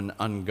from an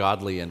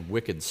ungodly and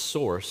wicked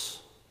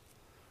source,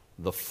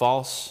 the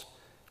false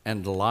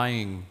and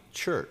lying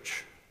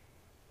church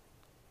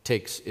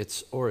takes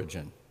its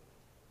origin.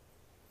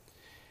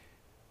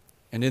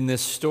 And in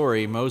this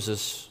story,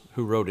 Moses,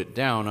 who wrote it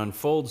down,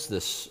 unfolds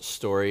this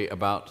story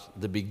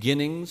about the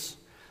beginnings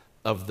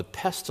of the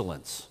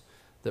pestilence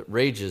that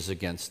rages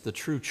against the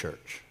true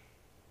church.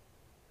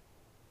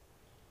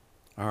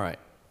 All right,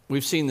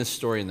 we've seen this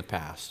story in the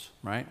past,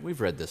 right?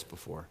 We've read this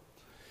before.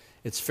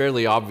 It's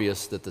fairly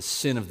obvious that the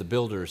sin of the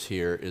builders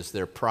here is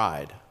their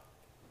pride,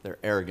 their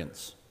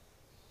arrogance.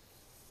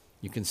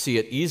 You can see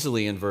it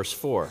easily in verse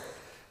 4.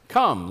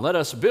 Come, let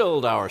us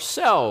build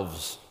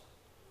ourselves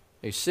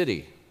a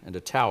city and a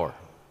tower.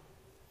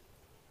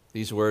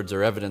 These words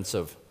are evidence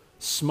of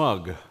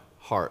smug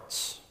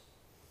hearts,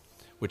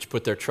 which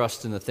put their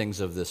trust in the things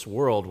of this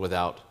world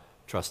without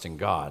trusting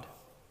God.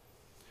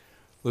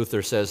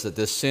 Luther says that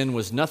this sin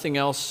was nothing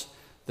else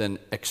than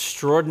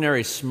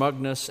extraordinary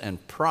smugness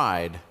and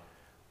pride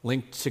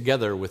linked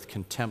together with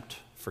contempt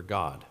for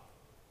God.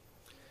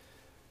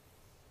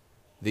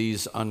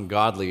 These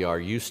ungodly are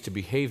used to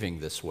behaving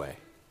this way.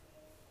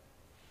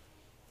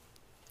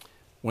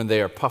 When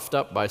they are puffed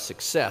up by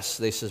success,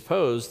 they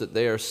suppose that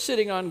they are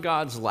sitting on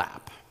God's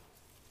lap.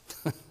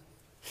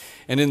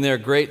 And in their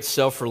great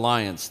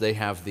self-reliance, they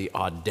have the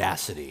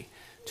audacity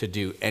to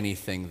do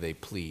anything they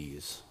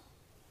please.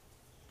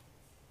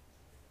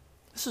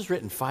 This is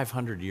written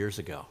 500 years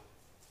ago.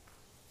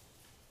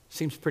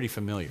 Seems pretty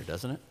familiar,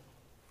 doesn't it?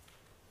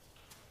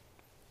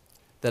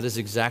 That is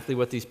exactly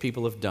what these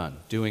people have done,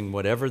 doing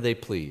whatever they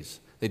please.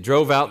 They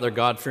drove out their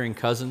God-fearing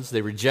cousins.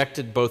 They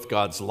rejected both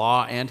God's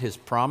law and his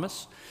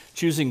promise,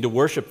 choosing to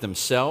worship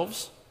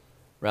themselves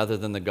rather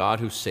than the God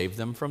who saved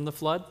them from the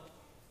flood,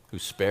 who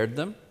spared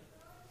them.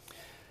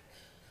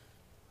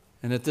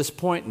 And at this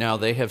point now,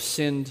 they have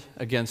sinned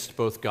against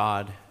both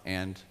God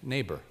and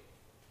neighbor.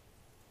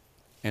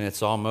 And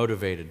it's all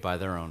motivated by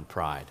their own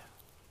pride.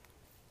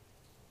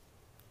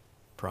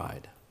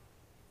 Pride.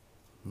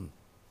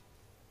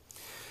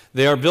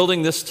 They are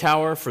building this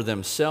tower for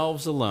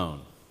themselves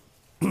alone.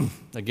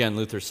 Again,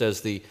 Luther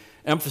says the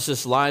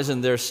emphasis lies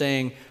in their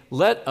saying,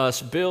 let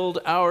us build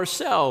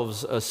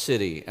ourselves a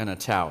city and a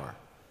tower.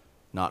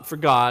 Not for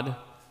God,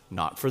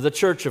 not for the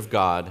church of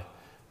God,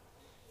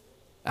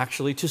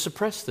 actually to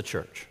suppress the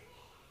church.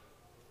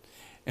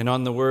 And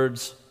on the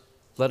words,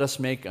 let us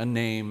make a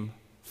name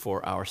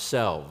for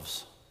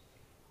ourselves.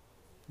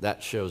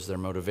 That shows their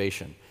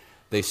motivation.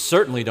 They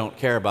certainly don't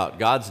care about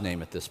God's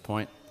name at this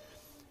point,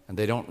 and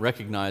they don't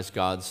recognize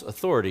God's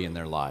authority in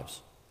their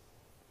lives.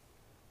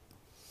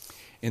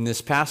 In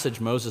this passage,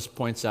 Moses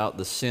points out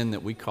the sin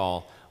that we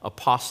call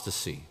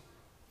apostasy,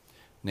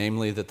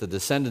 namely that the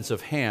descendants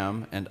of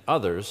Ham and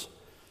others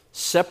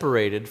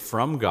separated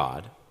from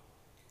God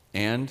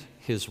and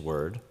his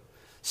word,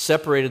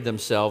 separated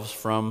themselves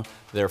from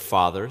their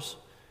fathers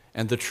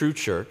and the true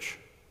church,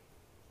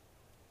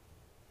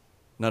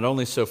 not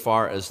only so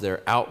far as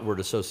their outward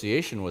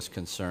association was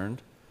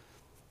concerned,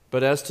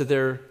 but as to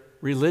their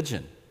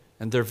religion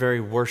and their very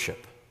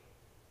worship.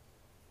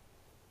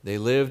 They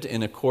lived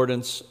in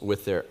accordance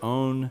with their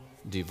own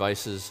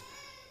devices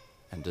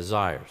and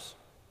desires.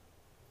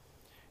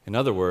 In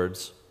other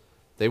words,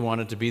 they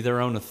wanted to be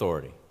their own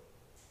authority.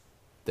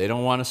 They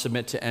don't want to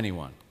submit to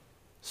anyone,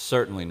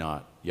 certainly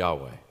not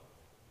Yahweh.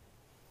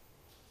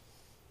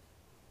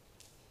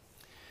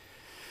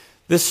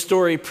 This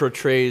story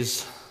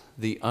portrays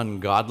the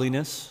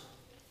ungodliness,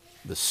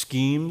 the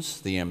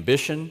schemes, the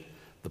ambition,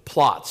 the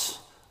plots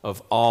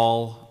of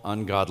all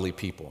ungodly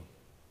people,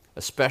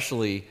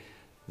 especially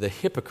the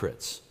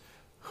hypocrites,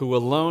 who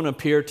alone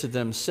appear to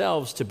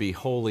themselves to be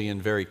holy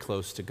and very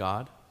close to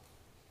God,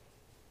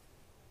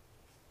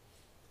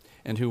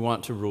 and who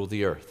want to rule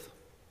the earth.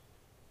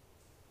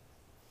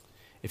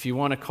 If you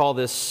want to call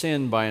this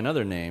sin by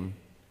another name,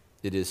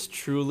 it is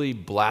truly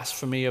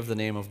blasphemy of the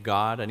name of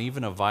God and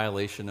even a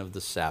violation of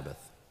the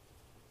Sabbath.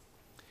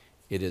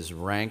 It is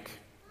rank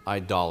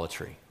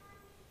idolatry,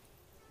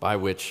 by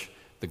which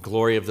the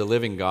glory of the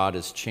living God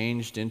is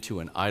changed into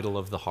an idol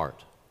of the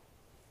heart.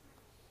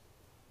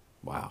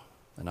 Wow,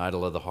 an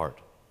idol of the heart.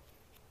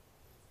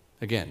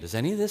 Again, does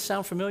any of this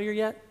sound familiar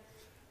yet?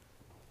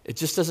 It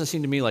just doesn't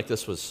seem to me like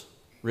this was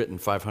written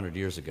 500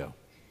 years ago.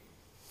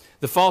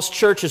 The false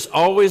church is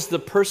always the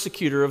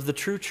persecutor of the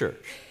true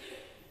church,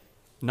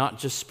 not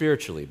just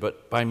spiritually,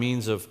 but by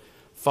means of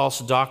false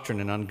doctrine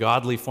and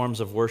ungodly forms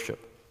of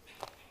worship.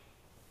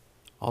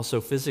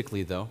 Also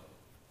physically, though,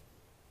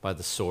 by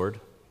the sword,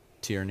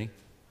 tyranny.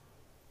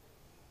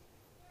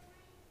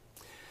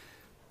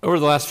 Over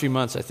the last few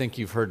months, I think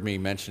you've heard me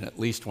mention at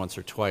least once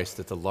or twice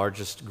that the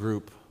largest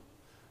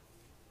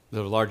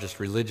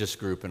religious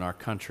group in our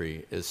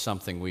country is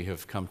something we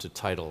have come to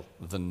title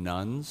the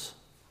Nones,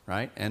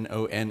 right?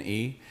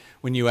 N-O-N-E.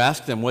 When you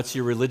ask them, what's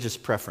your religious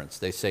preference?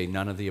 They say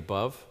none of the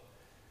above.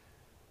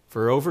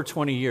 For over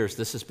 20 years,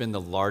 this has been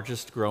the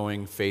largest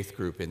growing faith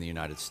group in the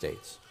United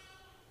States.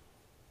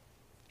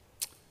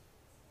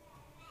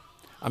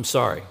 I'm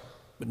sorry,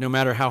 but no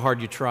matter how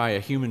hard you try, a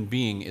human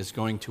being is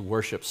going to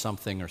worship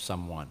something or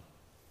someone.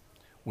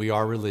 We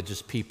are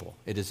religious people.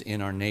 It is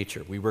in our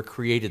nature. We were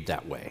created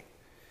that way.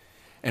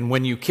 And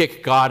when you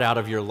kick God out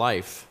of your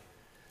life,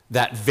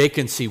 that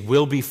vacancy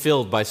will be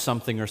filled by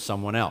something or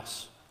someone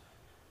else,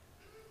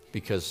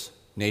 because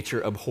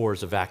nature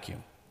abhors a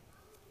vacuum.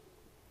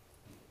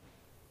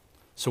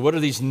 So what are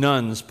these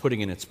nuns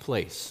putting in its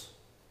place?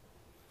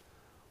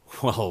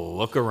 Well,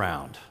 look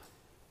around.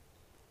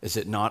 Is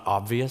it not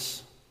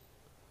obvious?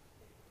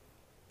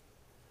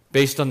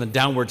 Based on the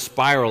downward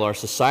spiral our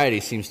society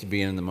seems to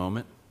be in the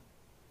moment,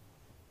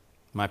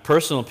 my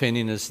personal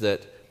opinion is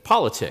that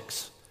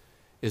politics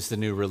is the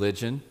new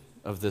religion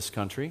of this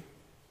country.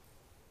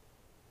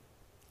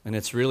 And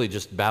it's really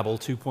just Babel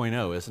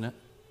 2.0, isn't it?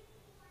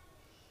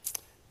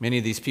 Many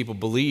of these people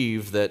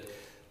believe that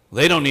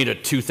they don't need a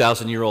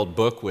 2,000-year-old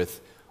book with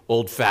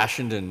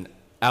old-fashioned and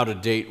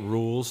out-of-date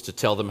rules to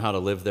tell them how to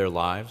live their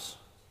lives.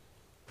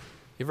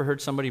 You ever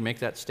heard somebody make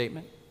that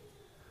statement?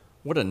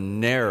 What a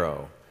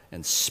narrow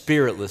and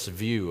spiritless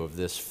view of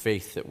this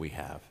faith that we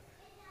have.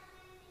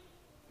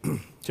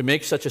 To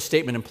make such a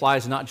statement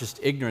implies not just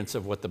ignorance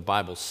of what the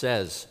Bible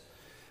says,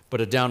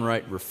 but a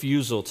downright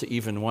refusal to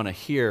even want to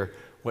hear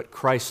what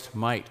Christ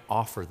might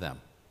offer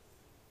them.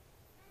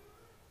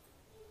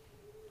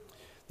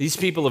 These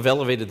people have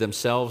elevated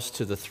themselves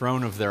to the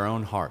throne of their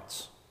own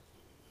hearts,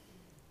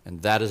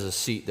 and that is a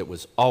seat that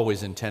was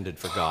always intended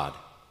for God.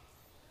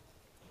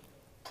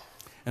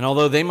 And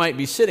although they might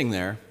be sitting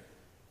there,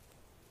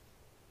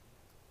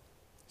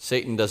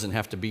 Satan doesn't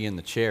have to be in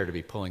the chair to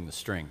be pulling the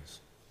strings.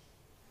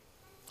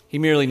 He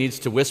merely needs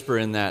to whisper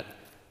in that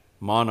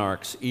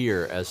monarch's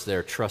ear as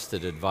their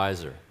trusted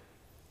advisor.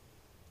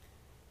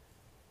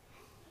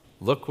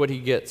 Look what he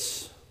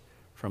gets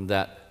from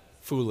that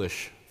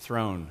foolish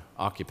throne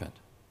occupant.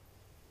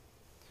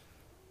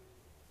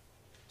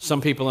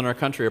 Some people in our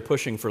country are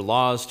pushing for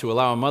laws to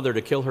allow a mother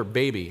to kill her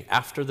baby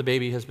after the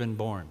baby has been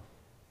born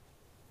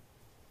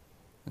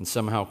and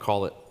somehow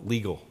call it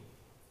legal.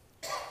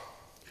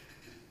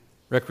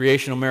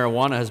 Recreational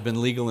marijuana has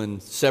been legal in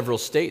several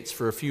states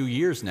for a few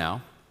years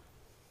now.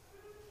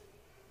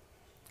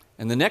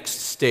 And the next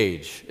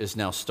stage is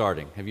now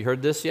starting. Have you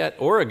heard this yet?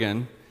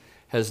 Oregon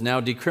has now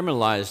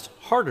decriminalized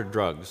harder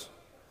drugs.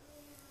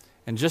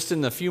 And just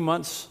in the few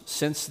months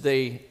since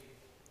they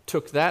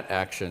took that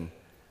action,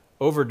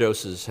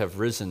 overdoses have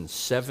risen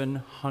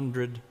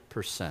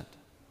 700%.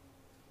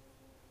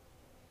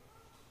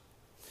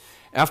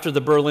 After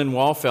the Berlin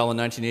Wall fell in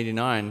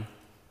 1989,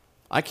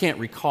 I can't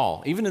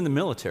recall, even in the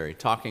military,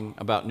 talking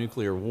about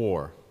nuclear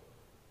war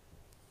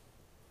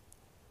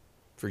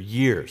for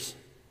years,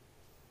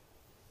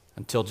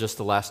 until just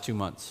the last 2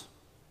 months.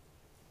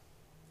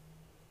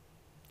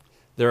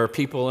 There are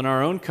people in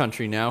our own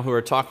country now who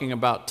are talking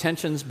about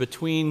tensions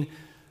between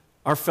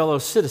our fellow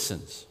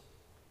citizens.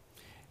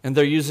 And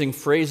they're using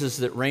phrases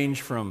that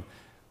range from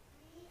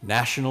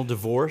national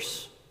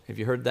divorce. Have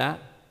you heard that?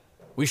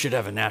 We should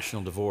have a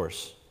national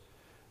divorce.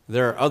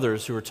 There are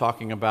others who are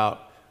talking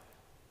about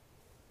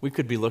we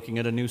could be looking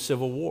at a new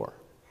civil war.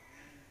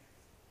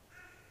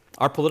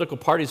 Our political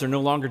parties are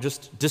no longer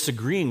just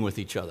disagreeing with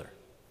each other.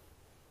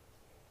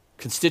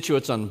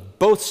 Constituents on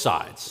both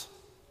sides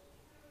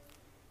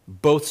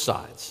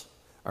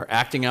are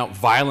acting out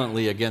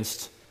violently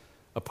against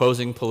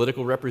opposing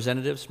political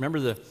representatives. Remember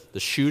the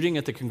shooting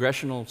at the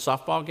congressional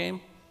softball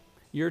game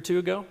a year or two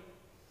ago?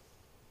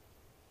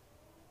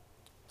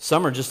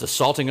 Some are just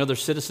assaulting other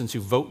citizens who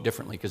vote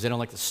differently because they don't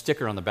like the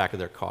sticker on the back of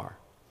their car,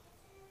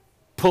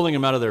 pulling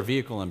them out of their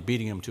vehicle and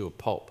beating them to a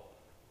pulp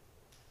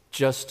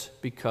just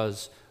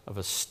because of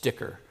a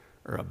sticker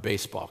or a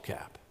baseball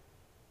cap.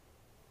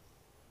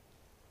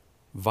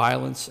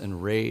 Violence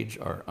and rage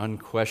are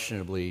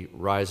unquestionably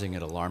rising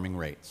at alarming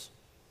rates.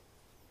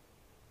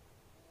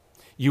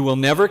 You will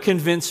never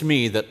convince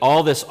me that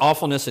all this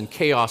awfulness and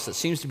chaos that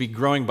seems to be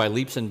growing by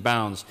leaps and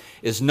bounds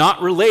is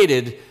not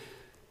related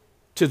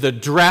to the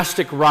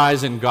drastic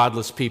rise in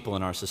godless people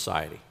in our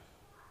society.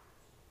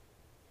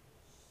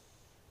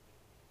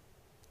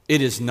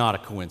 It is not a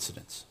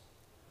coincidence.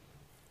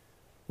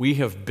 We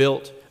have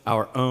built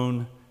our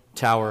own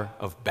Tower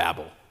of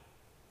Babel.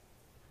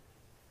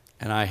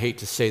 And I hate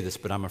to say this,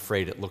 but I'm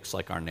afraid it looks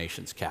like our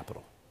nation's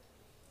capital.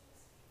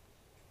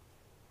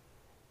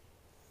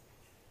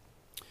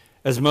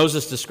 As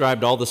Moses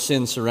described all the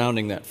sin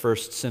surrounding that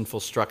first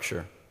sinful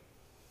structure,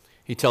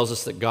 he tells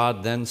us that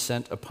God then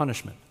sent a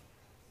punishment,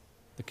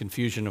 the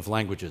confusion of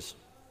languages.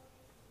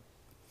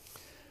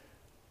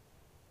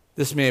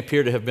 This may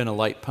appear to have been a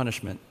light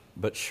punishment,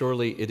 but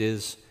surely it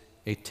is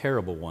a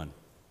terrible one,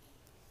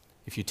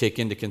 if you take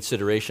into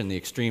consideration the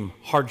extreme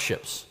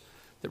hardships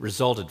that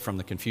resulted from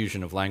the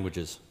confusion of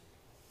languages.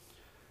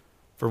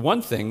 For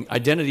one thing,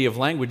 identity of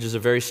language is a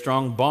very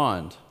strong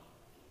bond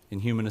in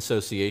human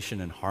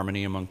association and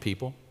harmony among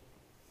people.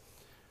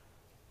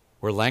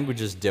 Where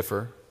languages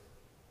differ,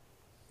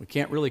 we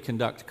can't really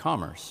conduct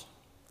commerce.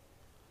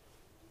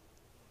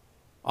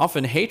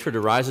 Often hatred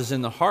arises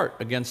in the heart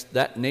against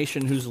that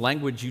nation whose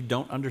language you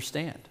don't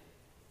understand.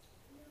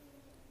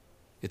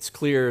 It's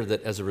clear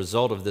that as a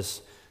result of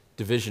this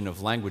division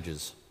of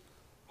languages,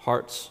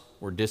 hearts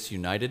were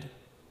disunited,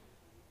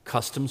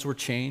 customs were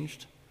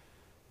changed,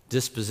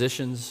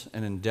 dispositions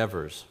and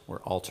endeavors were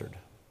altered.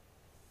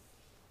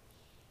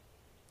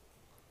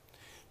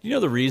 Do you know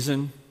the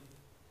reason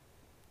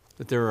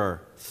that there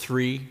are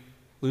 3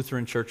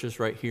 Lutheran churches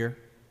right here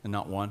and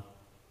not one?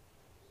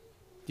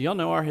 Do y'all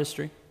know our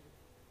history?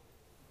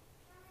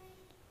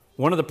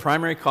 One of the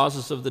primary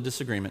causes of the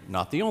disagreement,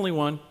 not the only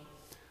one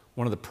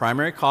of the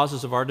primary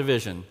causes of our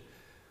division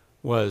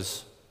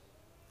was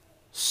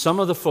some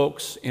of the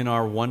folks in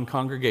our one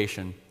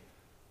congregation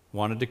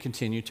wanted to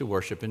continue to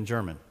worship in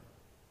German.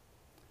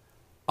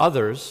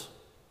 Others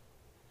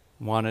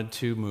wanted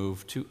to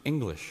move to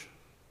English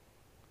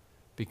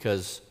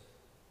because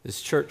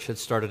this church had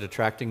started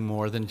attracting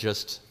more than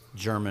just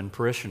German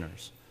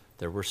parishioners.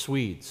 There were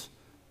Swedes,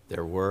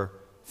 there were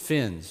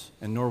Finns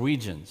and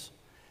Norwegians,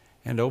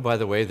 and oh, by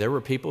the way, there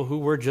were people who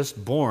were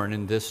just born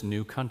in this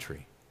new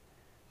country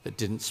that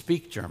didn't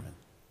speak German.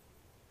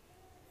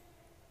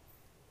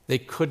 They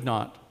could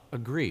not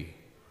agree,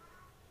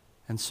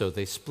 and so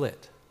they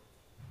split.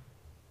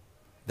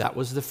 That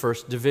was the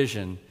first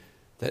division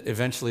that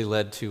eventually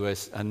led to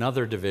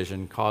another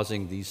division,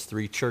 causing these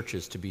 3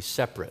 churches to be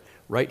separate,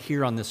 right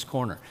here on this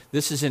corner.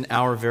 This is in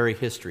our very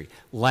history.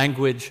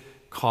 Language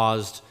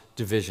caused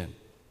division.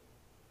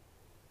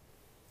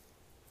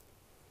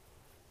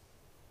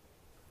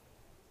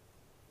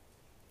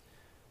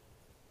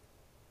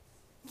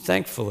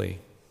 Thankfully,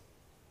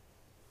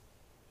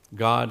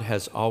 God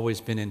has always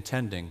been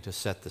intending to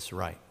set this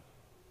right.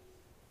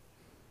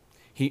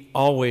 He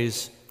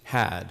always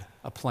had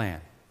a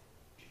plan.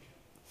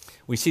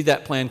 We see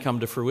that plan come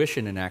to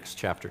fruition in Acts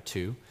chapter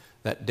 2,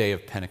 that day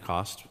of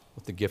Pentecost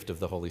with the gift of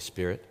the Holy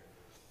Spirit.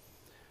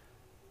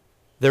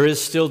 There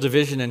is still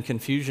division and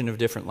confusion of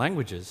different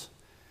languages,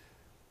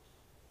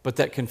 but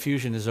that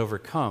confusion is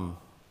overcome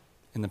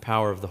in the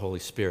power of the Holy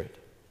Spirit.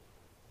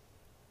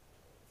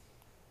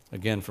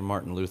 Again from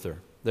Martin Luther.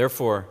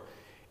 Therefore,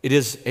 it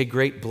is a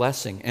great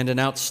blessing and an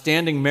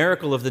outstanding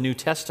miracle of the New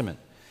Testament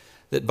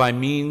that by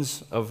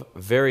means of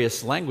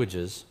various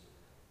languages,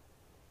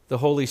 the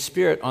Holy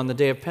Spirit on the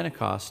day of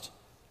Pentecost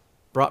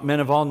brought men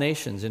of all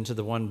nations into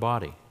the one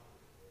body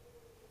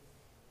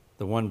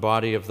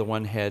of the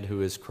one head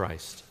who is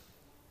Christ.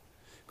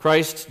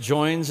 Christ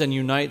joins and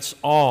unites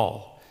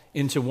all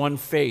into one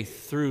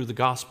faith through the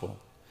gospel,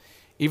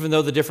 even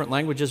though the different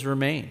languages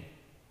remain.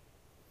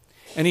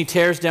 And he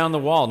tears down the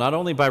wall, not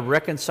only by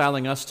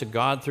reconciling us to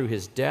God through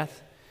his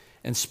death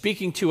and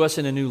speaking to us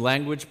in a new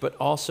language, but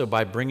also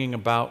by bringing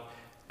about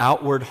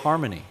outward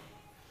harmony,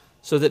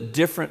 so that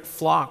different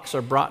flocks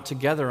are brought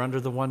together under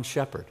the one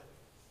shepherd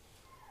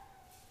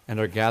and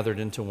are gathered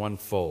into one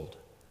fold.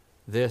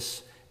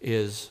 This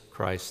is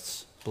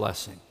Christ's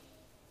blessing.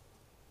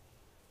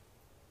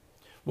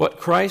 What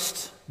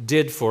Christ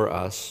did for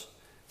us,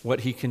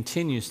 what he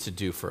continues to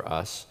do for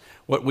us,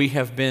 what we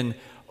have been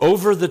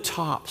over the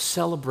top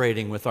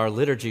celebrating with our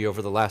liturgy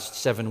over the last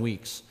 7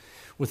 weeks,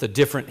 with a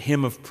different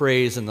hymn of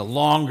praise and the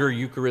longer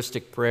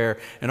Eucharistic prayer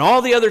and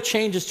all the other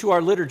changes to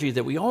our liturgy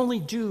that we only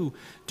do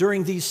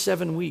during these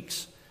 7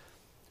 weeks.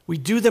 We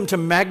do them to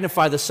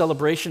magnify the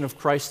celebration of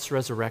Christ's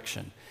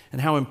resurrection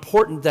and how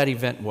important that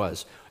event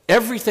was.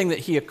 Everything that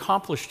he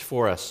accomplished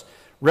for us,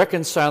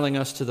 reconciling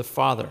us to the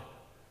Father,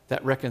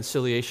 that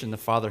reconciliation the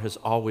Father has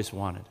always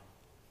wanted.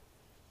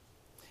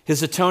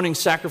 His atoning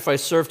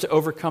sacrifice served to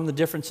overcome the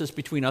differences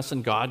between us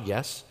and God,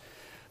 yes,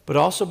 but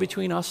also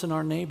between us and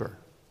our neighbor.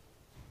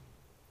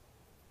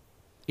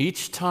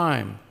 Each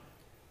time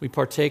we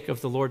partake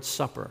of the Lord's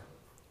Supper,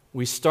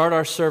 we start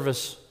our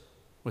service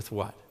with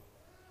what?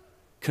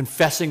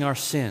 Confessing our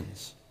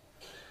sins,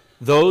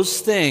 those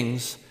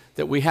things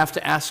that we have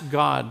to ask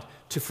God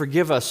to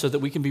forgive us so that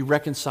we can be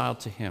reconciled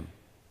to Him.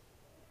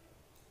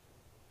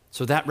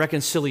 So that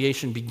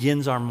reconciliation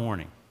begins our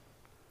morning.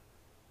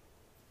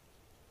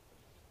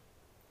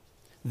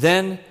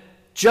 Then,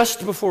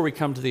 just before we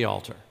come to the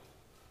altar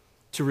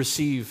to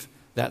receive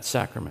that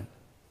sacrament,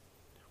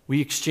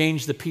 we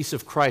exchange the peace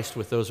of Christ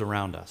with those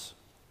around us.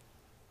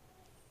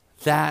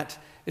 That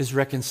is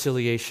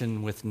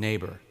reconciliation with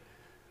neighbor.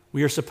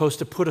 We are supposed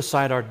to put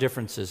aside our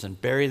differences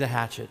and bury the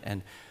hatchet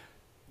and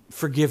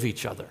forgive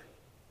each other.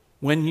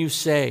 When you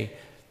say,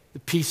 "The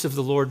peace of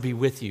the Lord be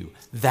with you,"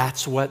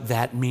 that's what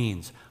that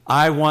means.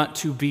 I want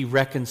to be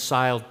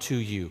reconciled to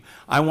you.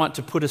 I want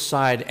to put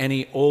aside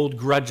any old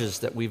grudges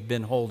that we've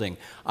been holding.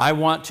 I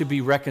want to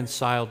be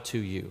reconciled to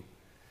you.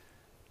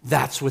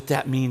 That's what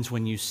that means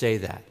when you say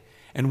that.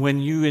 And when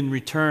you, in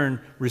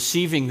return,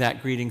 receiving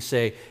that greeting,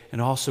 say,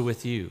 "And also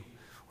with you,"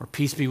 or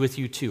 "Peace be with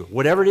you too."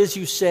 Whatever it is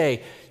you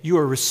say, you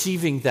are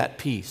receiving that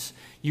peace.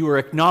 You are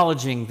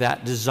acknowledging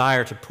that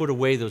desire to put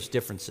away those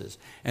differences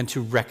and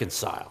to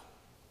reconcile.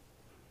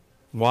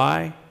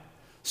 Why?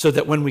 So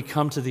that when we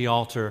come to the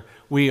altar,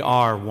 we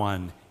are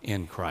one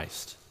in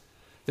Christ.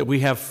 That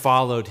we have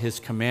followed His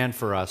command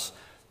for us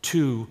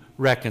to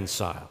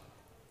reconcile.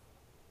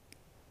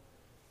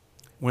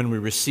 When we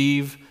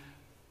receive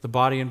the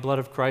body and blood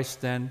of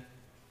Christ, then,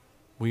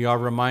 we are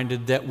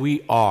reminded that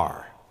we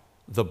are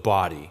the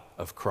body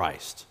of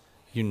Christ,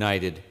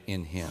 united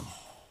in Him.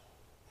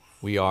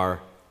 We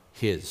are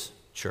His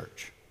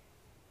church.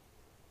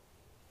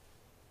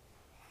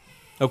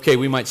 Okay,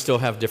 we might still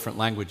have different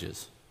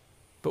languages,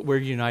 but we're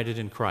united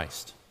in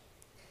Christ.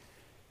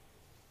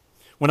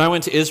 When I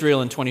went to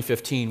Israel in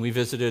 2015, we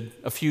visited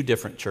a few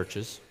different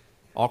churches,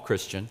 all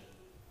Christian.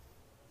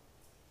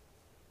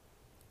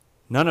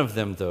 None of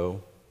them,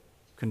 though,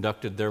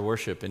 conducted their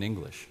worship in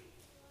English.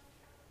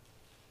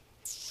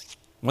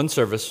 One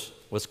service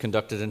was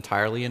conducted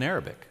entirely in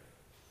Arabic.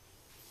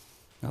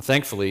 Now,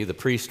 thankfully, the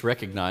priest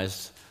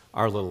recognized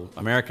our little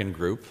American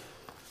group,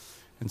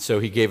 and so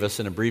he gave us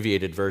an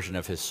abbreviated version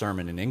of his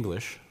sermon in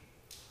English.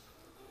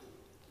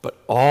 But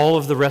all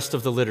of the rest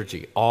of the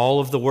liturgy, all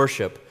of the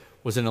worship,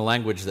 was in a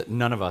language that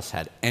none of us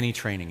had any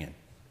training in.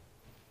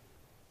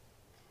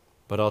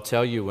 But I'll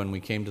tell you, when we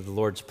came to the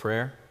Lord's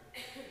Prayer,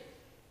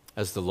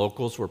 as the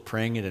locals were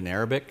praying it in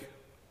Arabic,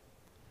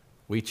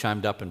 we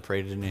chimed up and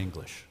prayed it in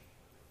English.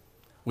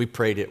 We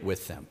prayed it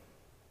with them.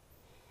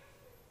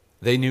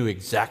 They knew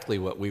exactly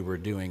what we were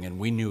doing, and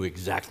we knew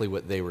exactly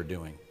what they were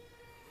doing.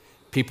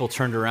 People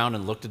turned around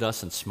and looked at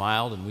us and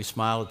smiled, and we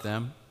smiled at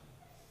them.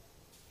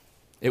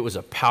 It was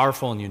a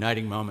powerful and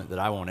uniting moment that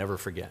I won't ever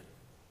forget.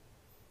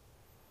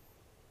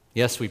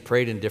 Yes, we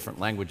prayed in different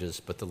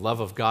languages, but the love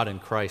of God in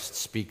Christ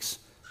speaks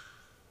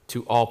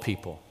to all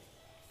people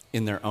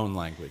in their own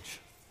language,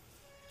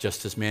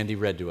 just as Mandy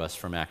read to us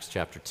from Acts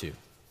chapter 2.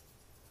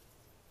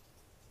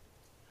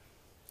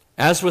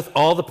 As with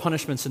all the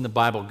punishments in the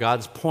Bible,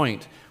 God's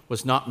point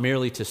was not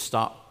merely to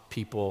stop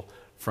people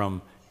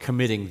from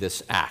committing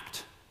this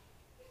act.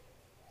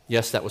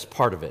 Yes, that was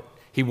part of it.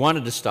 He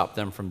wanted to stop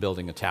them from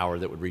building a tower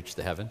that would reach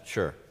the heaven,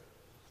 sure.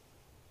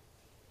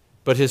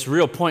 But his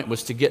real point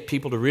was to get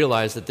people to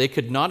realize that they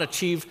could not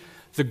achieve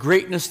the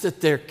greatness that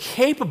they're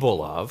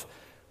capable of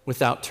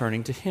without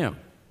turning to Him,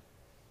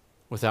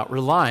 without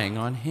relying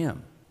on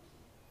Him.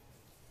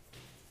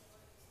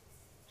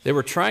 They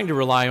were trying to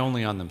rely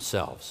only on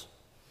themselves.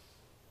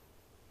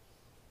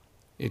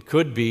 It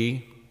could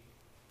be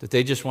that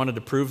they just wanted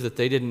to prove that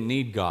they didn't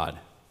need God.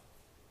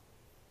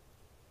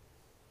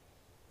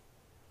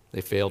 They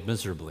failed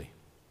miserably.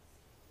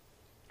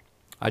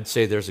 I'd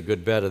say there's a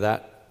good bet of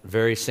that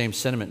very same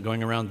sentiment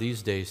going around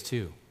these days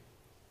too.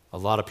 A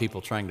lot of people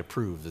trying to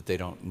prove that they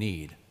don't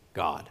need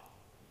God.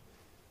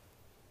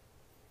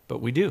 But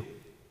we do.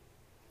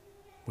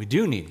 We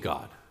do need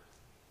God.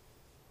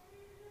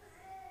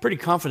 Pretty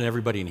confident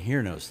everybody in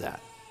here knows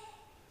that.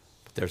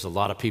 But there's a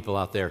lot of people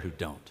out there who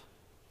don't.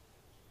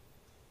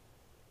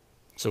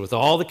 So with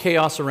all the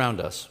chaos around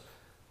us,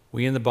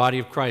 we in the body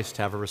of Christ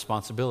have a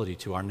responsibility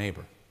to our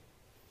neighbor.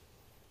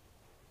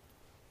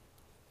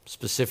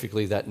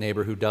 Specifically that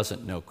neighbor who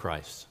doesn't know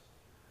Christ.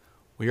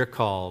 We are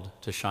called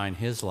to shine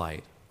His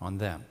light on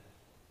them.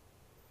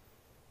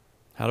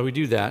 How do we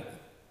do that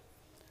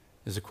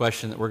is a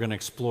question that we're going to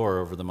explore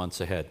over the months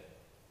ahead.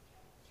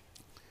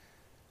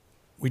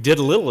 We did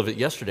a little of it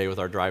yesterday with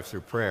our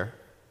drive-through prayer.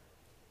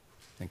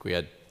 I think we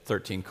had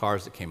 13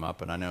 cars that came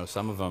up, and I know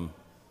some of them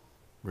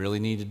really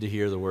needed to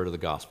hear the word of the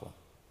gospel.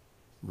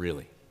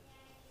 Really.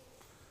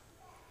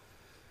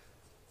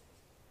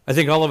 I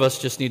think all of us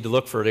just need to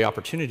look for the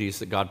opportunities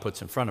that God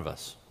puts in front of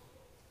us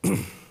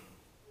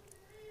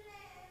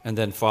and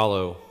then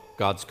follow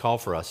God's call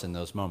for us in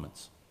those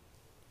moments.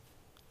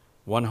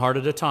 One heart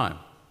at a time.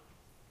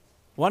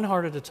 One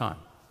heart at a time.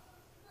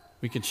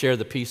 We can share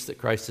the peace that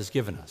Christ has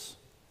given us.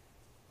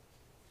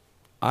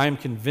 I am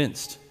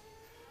convinced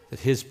that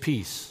His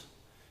peace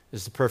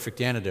is the perfect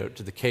antidote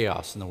to the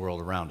chaos in the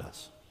world around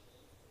us.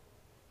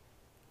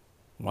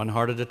 One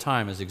heart at a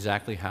time is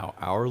exactly how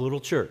our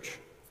little church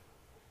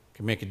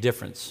can make a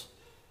difference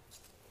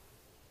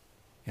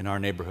in our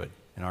neighborhood,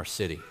 in our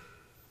city,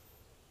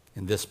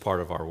 in this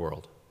part of our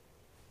world.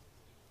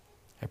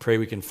 I pray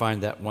we can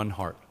find that one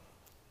heart,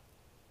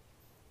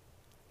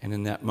 and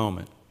in that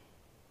moment,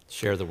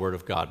 share the word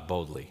of God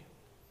boldly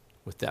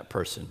with that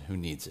person who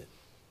needs it.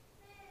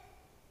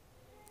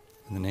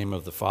 In the name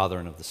of the Father,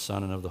 and of the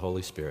Son, and of the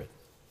Holy Spirit.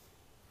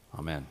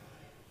 Amen.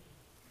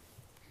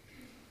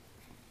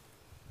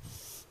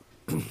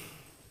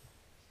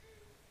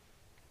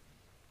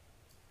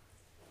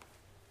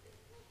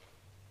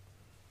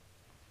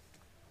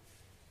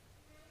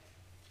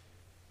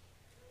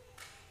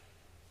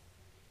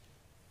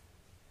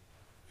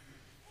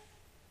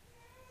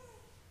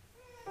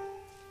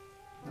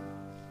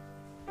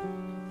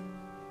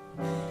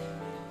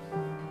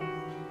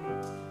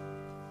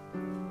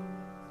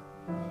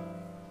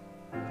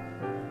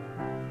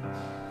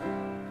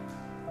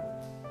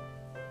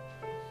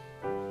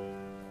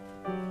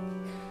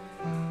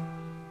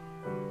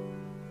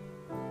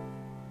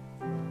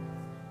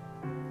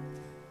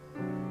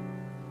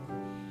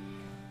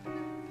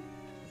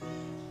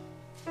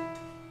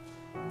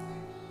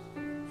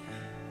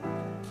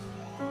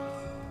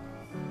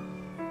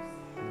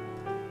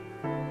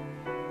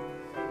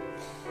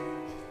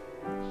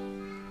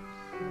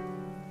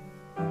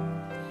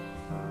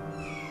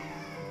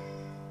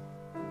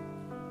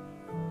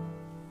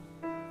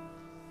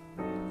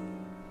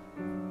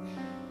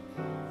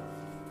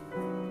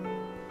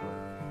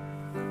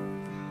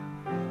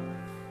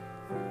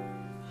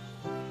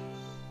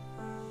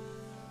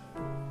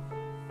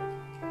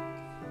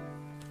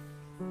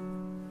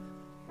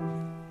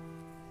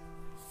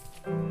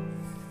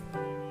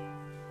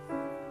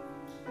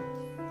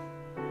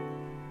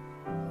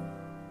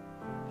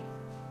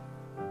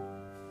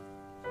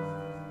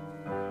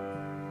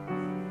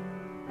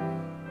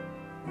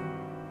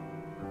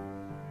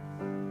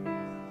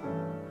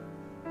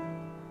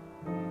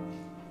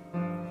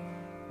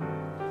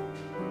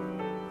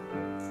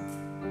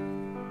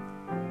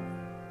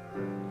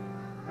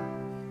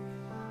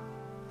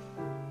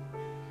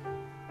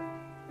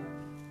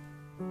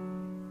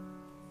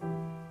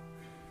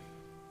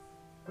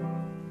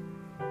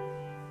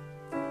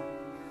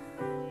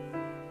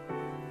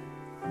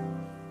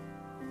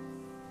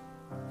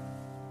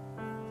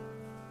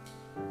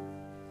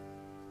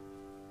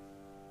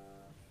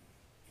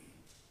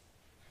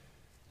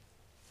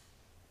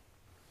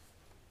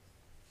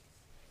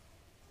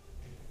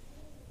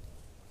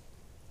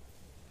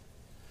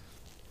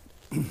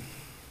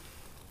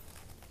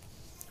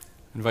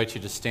 I invite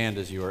you to stand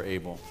as you are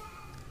able.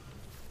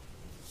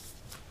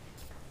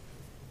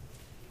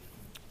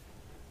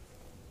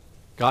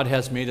 God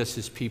has made us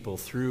his people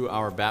through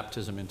our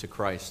baptism into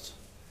Christ.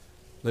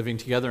 Living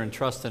together in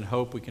trust and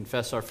hope, we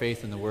confess our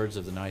faith in the words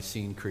of the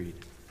Nicene Creed.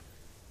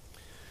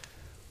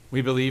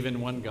 We believe in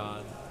one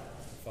God,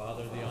 the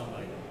Father, the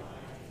Almighty,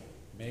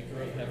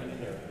 maker of heaven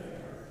and earth,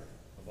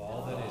 of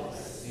all that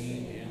is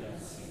seen and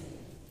unseen.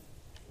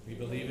 We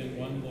believe in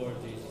one Lord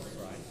Jesus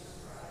Christ,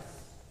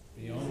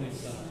 the only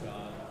Son of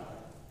God,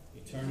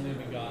 eternally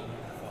begotten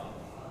of the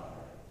Father,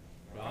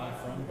 God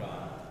from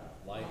God,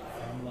 light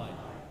from light,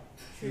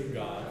 true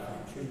God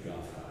from true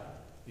God,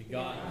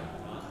 begotten,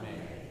 not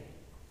made,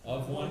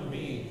 of one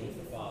being with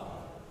the Father.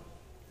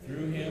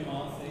 Through him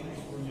all things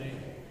were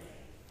made.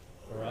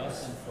 For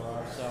us and for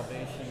our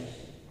salvation,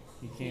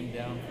 he came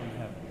down from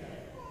heaven.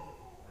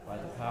 By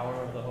the power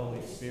of the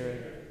Holy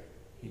Spirit,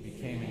 he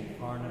became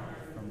incarnate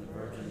from the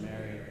Virgin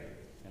Mary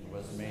and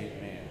was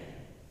made man.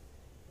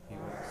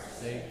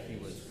 He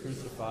was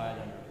crucified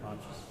under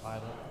Pontius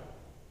Pilate.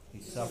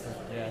 He suffered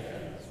death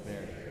and was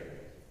buried.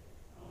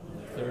 On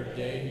the third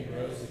day he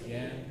rose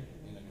again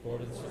in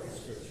accordance with the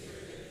Scriptures.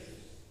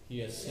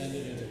 He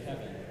ascended into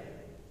heaven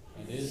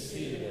and is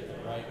seated at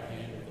the right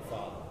hand of the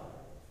Father.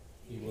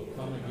 He will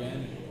come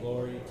again in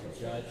glory to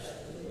judge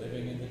the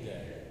living and the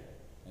dead,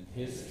 and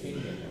his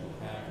kingdom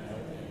will have no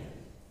end.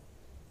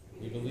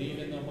 We believe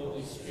in the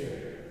Holy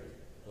Spirit,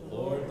 the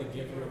Lord, the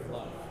giver of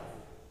life,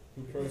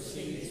 who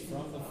proceeds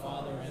from the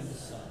Father and the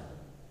Son.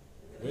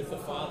 With the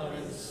Father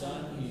and the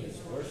Son he is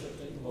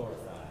worshipped and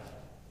glorified.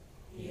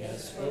 He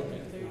has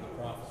spoken through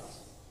the prophets.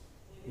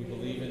 We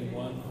believe in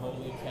one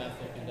holy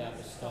Catholic and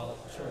Apostolic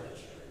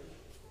Church.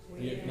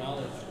 We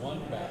acknowledge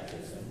one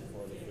baptism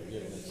for the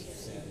forgiveness of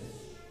sins.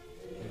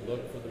 We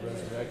look for the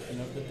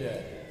resurrection of the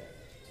dead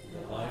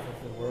and the life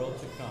of the world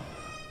to come.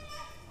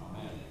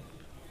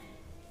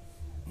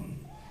 Amen.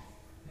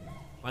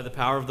 By the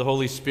power of the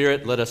Holy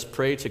Spirit, let us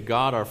pray to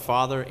God our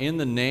Father in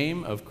the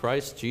name of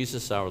Christ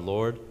Jesus our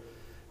Lord,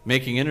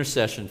 making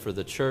intercession for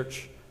the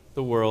church,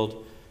 the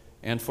world,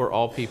 and for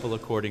all people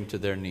according to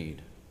their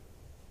need.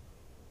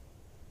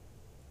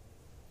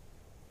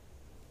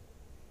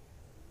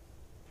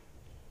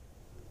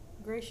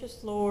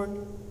 Gracious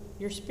Lord,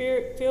 your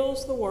Spirit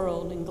fills the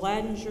world and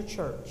gladdens your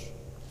church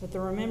with the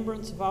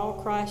remembrance of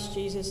all Christ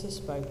Jesus has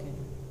spoken.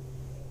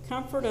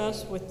 Comfort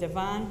us with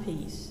divine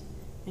peace,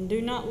 and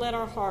do not let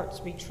our hearts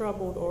be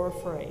troubled or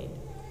afraid.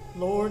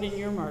 Lord, in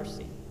your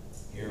mercy.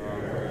 Hear our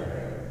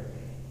prayer.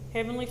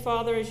 Heavenly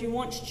Father, as you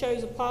once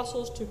chose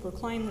apostles to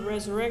proclaim the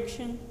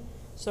resurrection,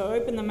 So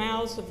open the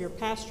mouths of your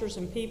pastors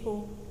and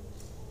people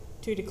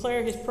to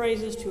declare his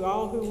praises to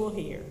all who will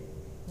hear.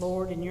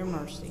 Lord, in your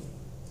mercy.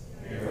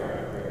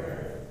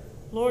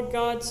 Lord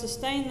God,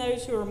 sustain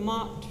those who are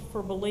mocked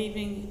for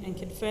believing and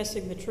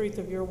confessing the truth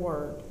of your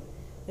word,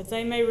 that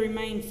they may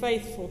remain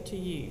faithful to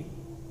you.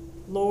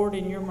 Lord,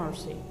 in your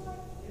mercy.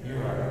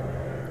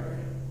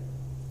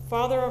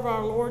 Father of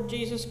our Lord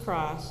Jesus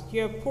Christ,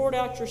 you have poured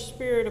out your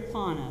Spirit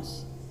upon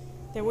us,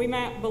 that we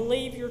might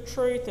believe your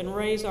truth and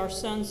raise our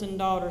sons and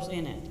daughters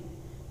in it.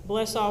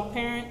 Bless all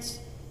parents,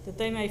 that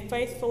they may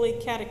faithfully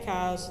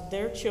catechize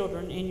their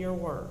children in your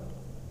word.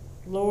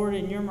 Lord,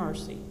 in your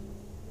mercy.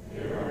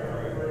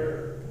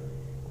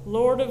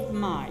 Lord of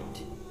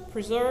might,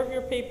 preserve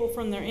your people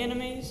from their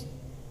enemies,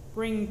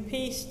 bring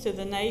peace to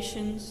the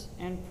nations,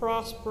 and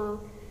prosper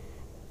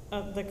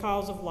the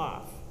cause of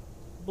life.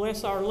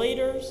 Bless our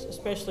leaders,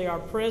 especially our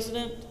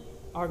president,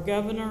 our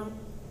governor,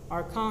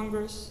 our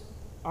Congress,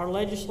 our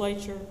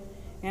legislature,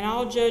 and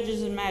all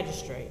judges and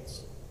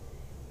magistrates.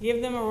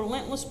 Give them a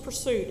relentless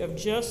pursuit of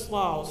just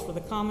laws for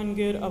the common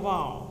good of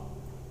all,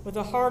 with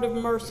a heart of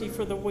mercy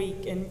for the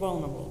weak and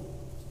vulnerable.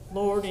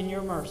 Lord, in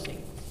your mercy.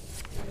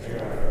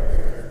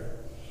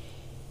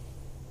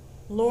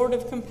 Lord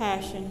of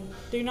compassion,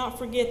 do not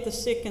forget the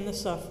sick and the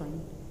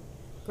suffering.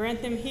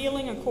 Grant them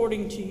healing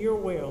according to your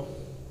will.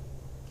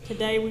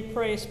 Today we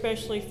pray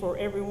especially for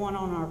everyone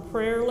on our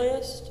prayer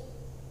list,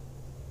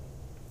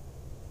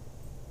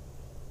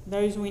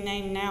 those we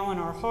name now in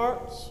our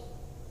hearts,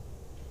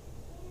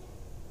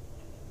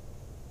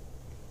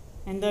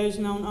 and those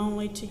known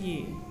only to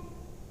you.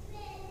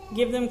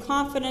 Give them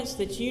confidence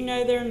that you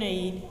know their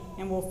need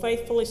and will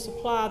faithfully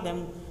supply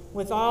them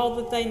with all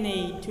that they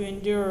need to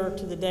endure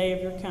to the day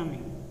of your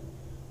coming,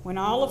 when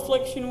all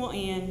affliction will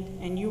end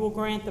and you will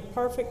grant the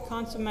perfect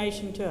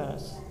consummation to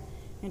us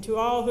and to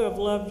all who have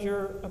loved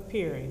your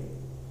appearing.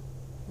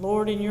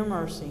 Lord, in your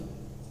mercy.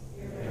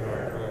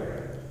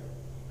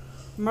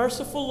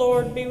 Merciful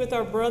Lord, be with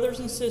our brothers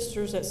and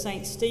sisters at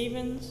St.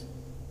 Stephen's,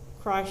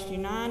 Christ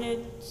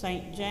United,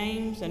 St.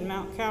 James, and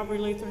Mount Calvary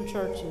Lutheran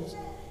churches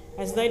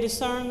as they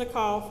discern the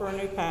call for a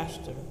new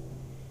pastor.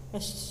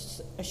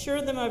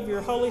 Assure them of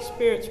your Holy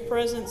Spirit's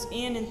presence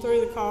in and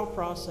through the call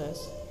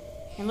process,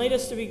 and lead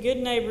us to be good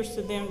neighbors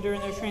to them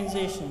during their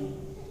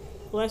transition.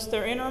 Bless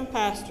their interim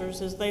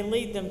pastors as they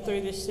lead them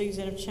through this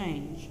season of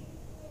change.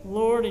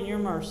 Lord, in your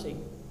mercy.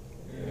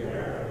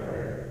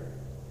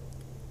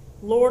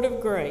 Lord of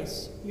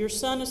grace, your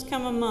Son has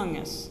come among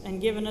us and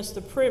given us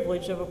the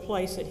privilege of a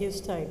place at his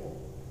table.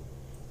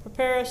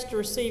 Prepare us to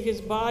receive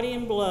his body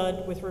and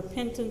blood with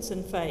repentance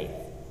and faith,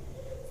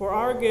 for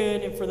our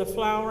good and for the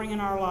flowering in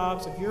our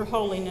lives of your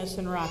holiness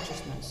and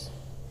righteousness.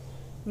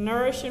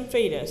 Nourish and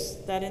feed us,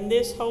 that in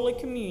this Holy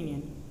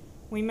Communion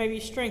we may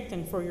be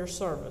strengthened for your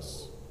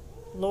service.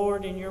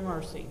 Lord, in your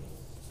mercy.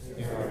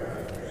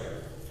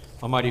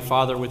 Almighty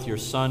Father, with your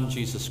Son,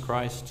 Jesus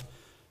Christ,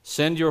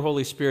 send your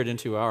Holy Spirit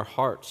into our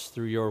hearts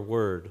through your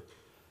word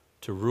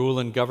to rule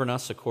and govern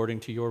us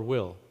according to your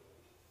will.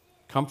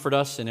 Comfort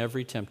us in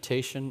every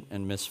temptation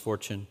and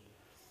misfortune,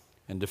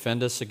 and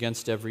defend us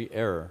against every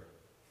error,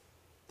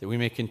 that we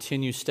may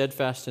continue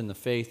steadfast in the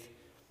faith,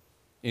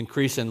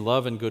 increase in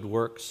love and good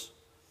works,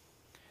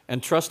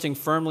 and trusting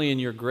firmly in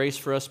your grace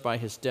for us by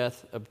his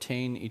death,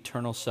 obtain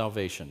eternal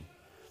salvation.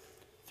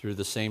 Through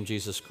the same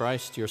Jesus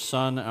Christ, your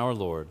Son, our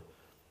Lord,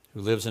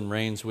 who lives and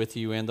reigns with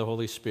you and the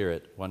Holy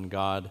Spirit, one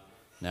God,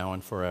 now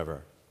and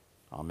forever.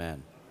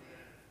 Amen.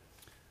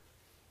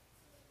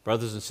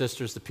 Brothers and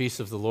sisters, the peace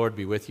of the Lord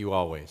be with you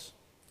always.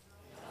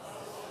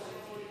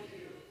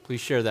 Please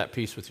share that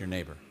peace with your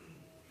neighbor.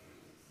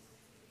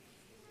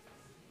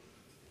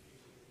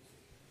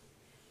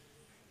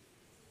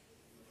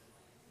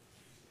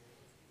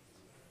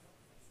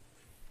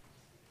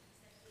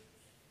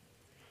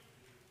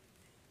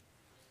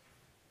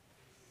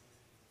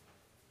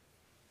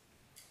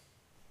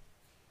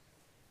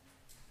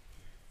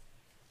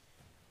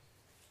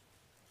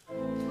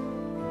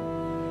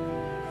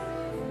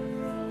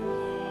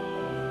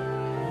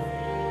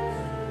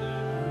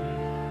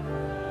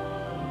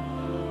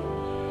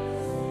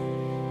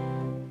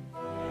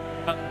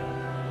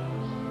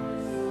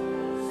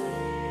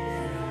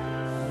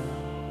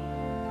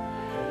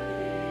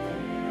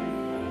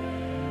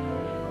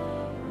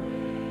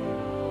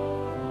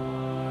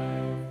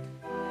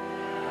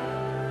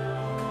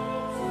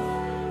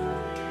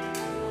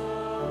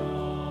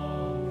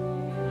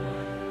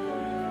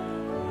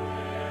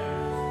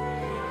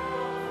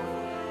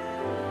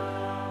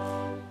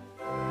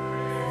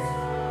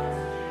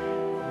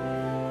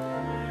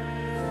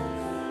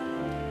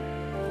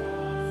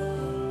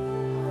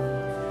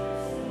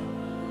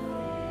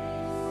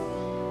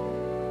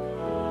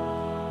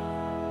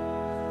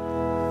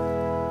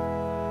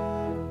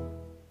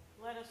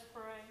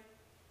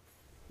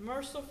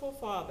 Merciful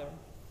Father,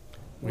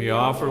 we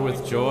offer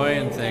with joy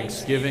and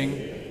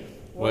thanksgiving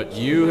what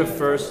you have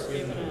first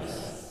given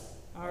us,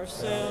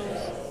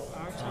 ourselves,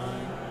 our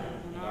time,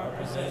 and our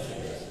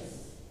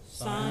possessions,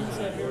 signs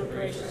of your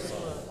gracious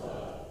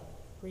love.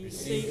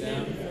 Receive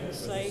them for the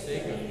sake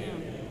of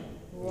him,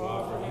 who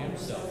offered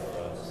himself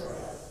for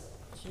us,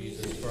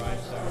 Jesus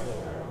Christ our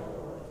Lord.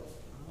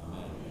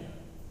 Amen.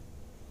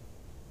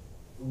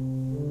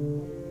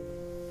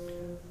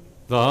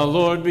 The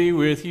Lord be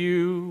with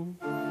you.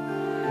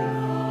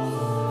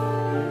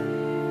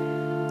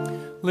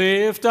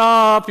 Lift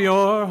up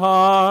your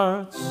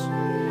hearts.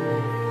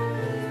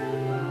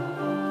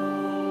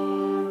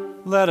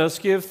 Let us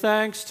give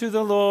thanks to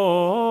the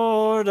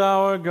Lord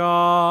our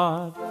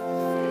God.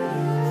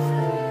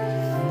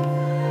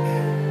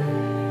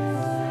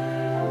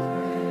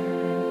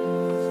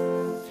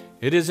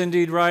 It is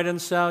indeed right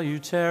and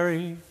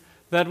salutary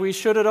that we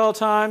should at all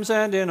times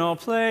and in all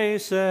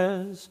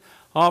places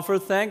offer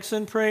thanks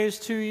and praise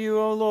to you,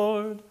 O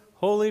Lord,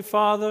 Holy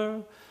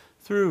Father,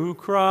 through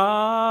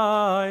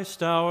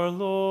Christ our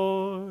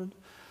Lord,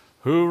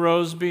 who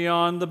rose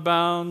beyond the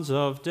bounds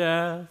of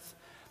death,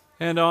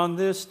 and on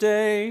this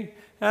day,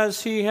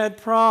 as he had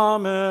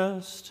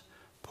promised,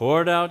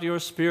 poured out your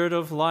Spirit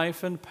of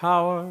life and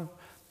power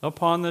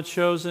upon the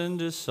chosen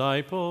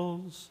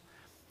disciples.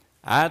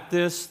 At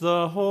this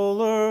the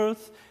whole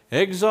earth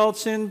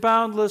exults in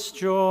boundless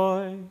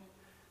joy,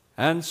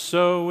 and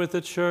so with the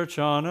church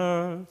on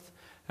earth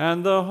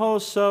and the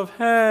hosts of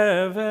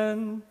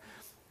heaven,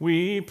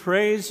 we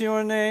praise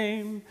your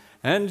name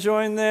and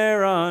join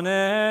their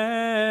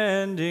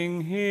unending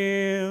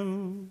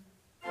hymn.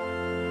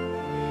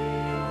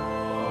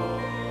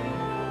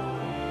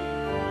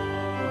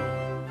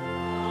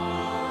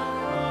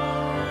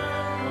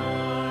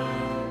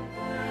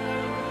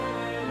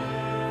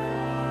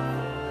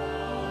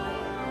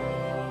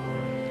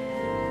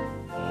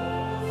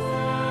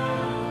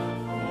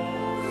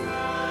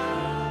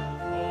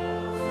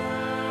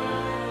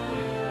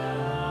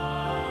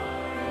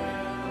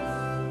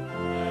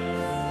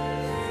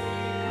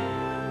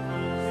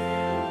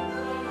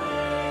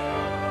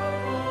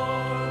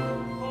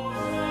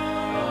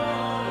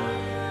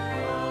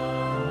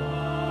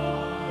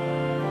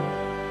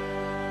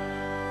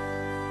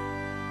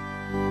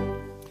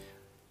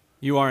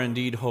 You are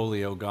indeed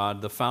holy, O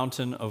God, the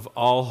fountain of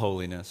all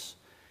holiness.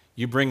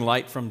 You bring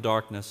light from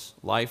darkness,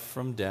 life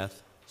from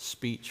death,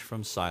 speech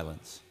from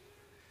silence.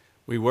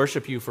 We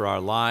worship you for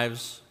our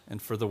lives and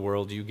for the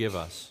world you give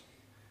us.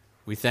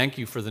 We thank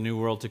you for the new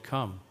world to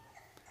come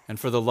and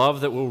for the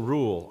love that will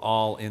rule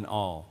all in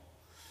all.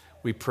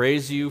 We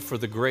praise you for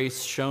the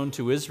grace shown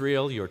to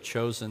Israel, your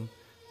chosen,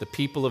 the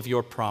people of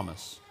your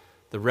promise,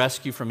 the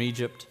rescue from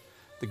Egypt,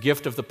 the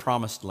gift of the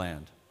promised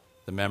land,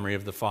 the memory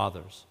of the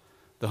fathers,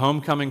 the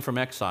homecoming from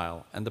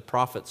exile, and the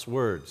prophet's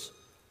words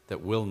that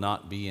will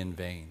not be in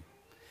vain.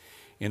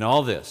 In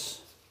all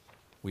this,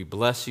 we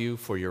bless you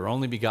for your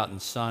only begotten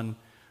Son,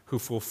 who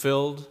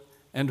fulfilled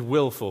and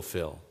will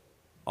fulfill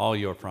all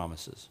your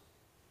promises.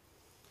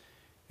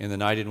 In the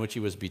night in which he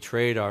was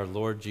betrayed, our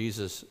Lord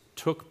Jesus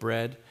took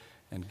bread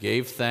and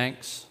gave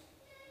thanks,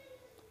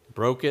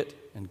 broke it,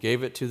 and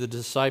gave it to the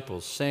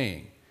disciples,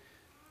 saying,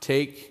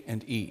 "Take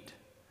and eat.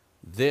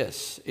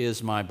 This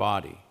is my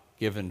body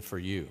given for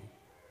you.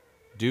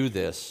 Do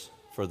this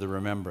for the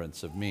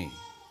remembrance of me."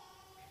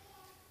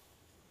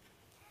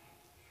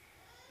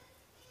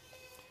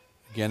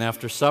 Again,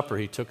 after supper,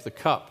 he took the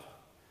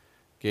cup,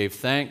 gave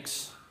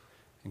thanks,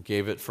 and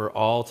gave it for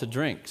all to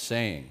drink,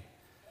 saying,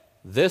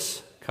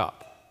 "This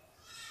cup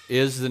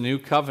is the new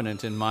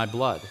covenant in my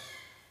blood,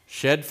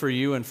 shed for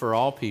you and for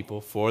all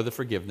people for the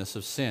forgiveness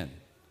of sin.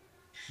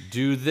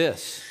 Do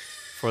this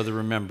for the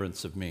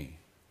remembrance of me."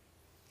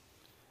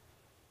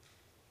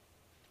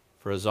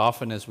 For as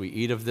often as we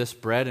eat of this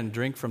bread and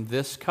drink from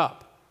this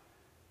cup,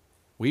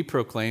 we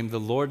proclaim the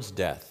Lord's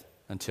death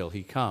until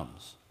he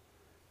comes.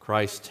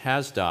 Christ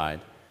has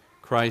died.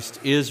 Christ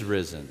is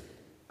risen.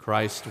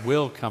 Christ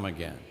will come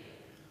again.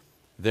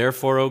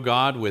 Therefore, O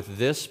God, with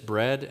this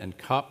bread and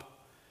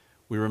cup,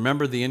 we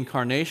remember the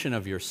incarnation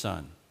of your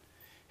Son,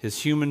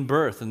 his human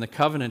birth and the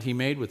covenant he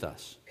made with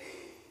us.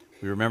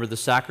 We remember the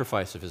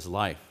sacrifice of his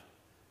life,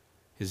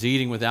 his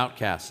eating with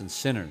outcasts and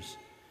sinners,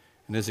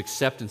 and his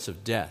acceptance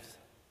of death.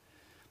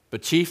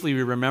 But chiefly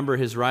we remember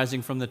his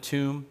rising from the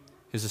tomb,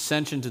 his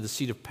ascension to the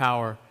seat of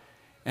power,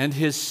 and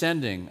his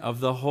sending of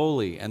the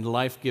Holy and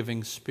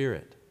life-giving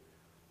Spirit.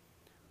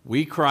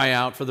 We cry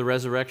out for the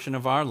resurrection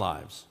of our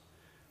lives,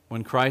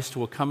 when Christ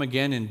will come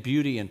again in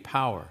beauty and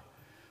power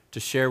to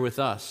share with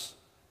us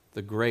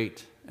the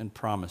great and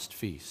promised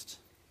feast.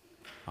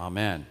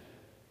 Amen.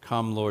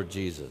 Come, Lord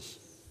Jesus.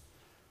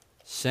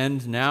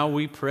 Send now,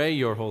 we pray,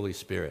 your Holy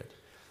Spirit,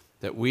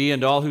 that we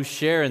and all who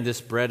share in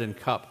this bread and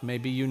cup may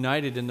be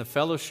united in the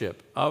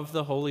fellowship of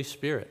the Holy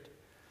Spirit,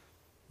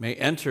 may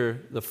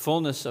enter the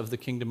fullness of the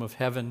kingdom of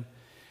heaven,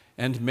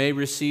 and may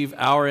receive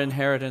our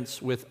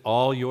inheritance with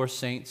all your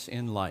saints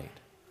in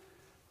light.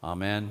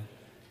 Amen.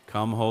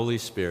 Come, Holy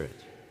Spirit.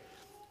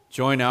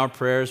 Join our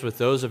prayers with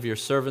those of your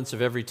servants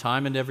of every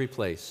time and every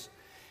place,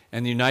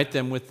 and unite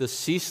them with the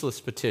ceaseless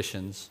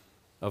petitions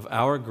of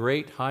our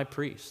great high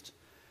priest,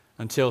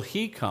 until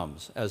he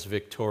comes as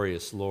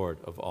victorious Lord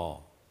of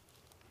all.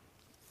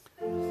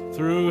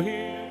 Through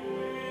him,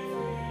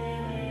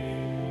 with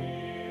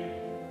him,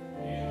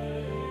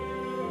 in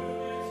the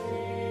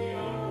unity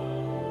of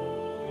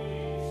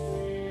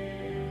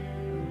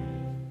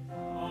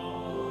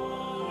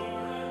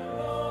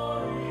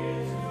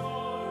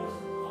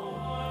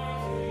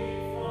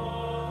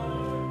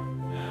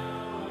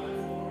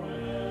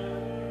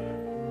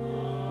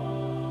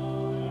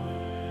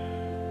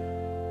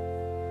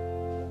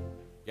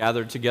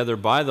Gathered together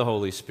by the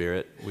Holy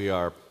Spirit, we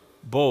are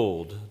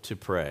bold to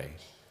pray.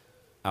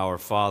 Our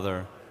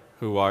Father,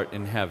 who art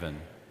in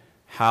heaven,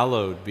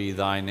 hallowed be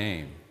thy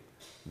name.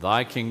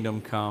 Thy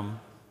kingdom come,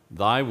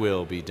 thy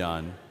will be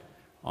done,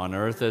 on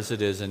earth as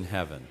it is in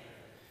heaven.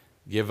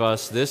 Give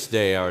us this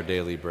day our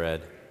daily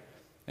bread,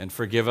 and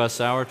forgive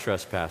us our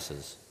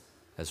trespasses,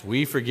 as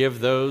we forgive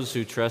those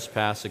who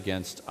trespass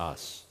against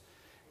us.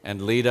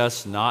 And lead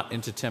us not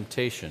into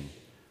temptation,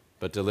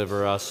 but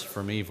deliver us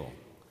from evil.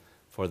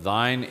 For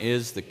thine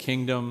is the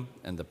kingdom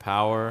and the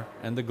power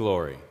and the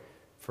glory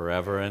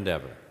forever and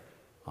ever.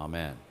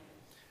 Amen.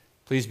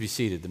 Please be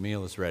seated. The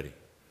meal is ready.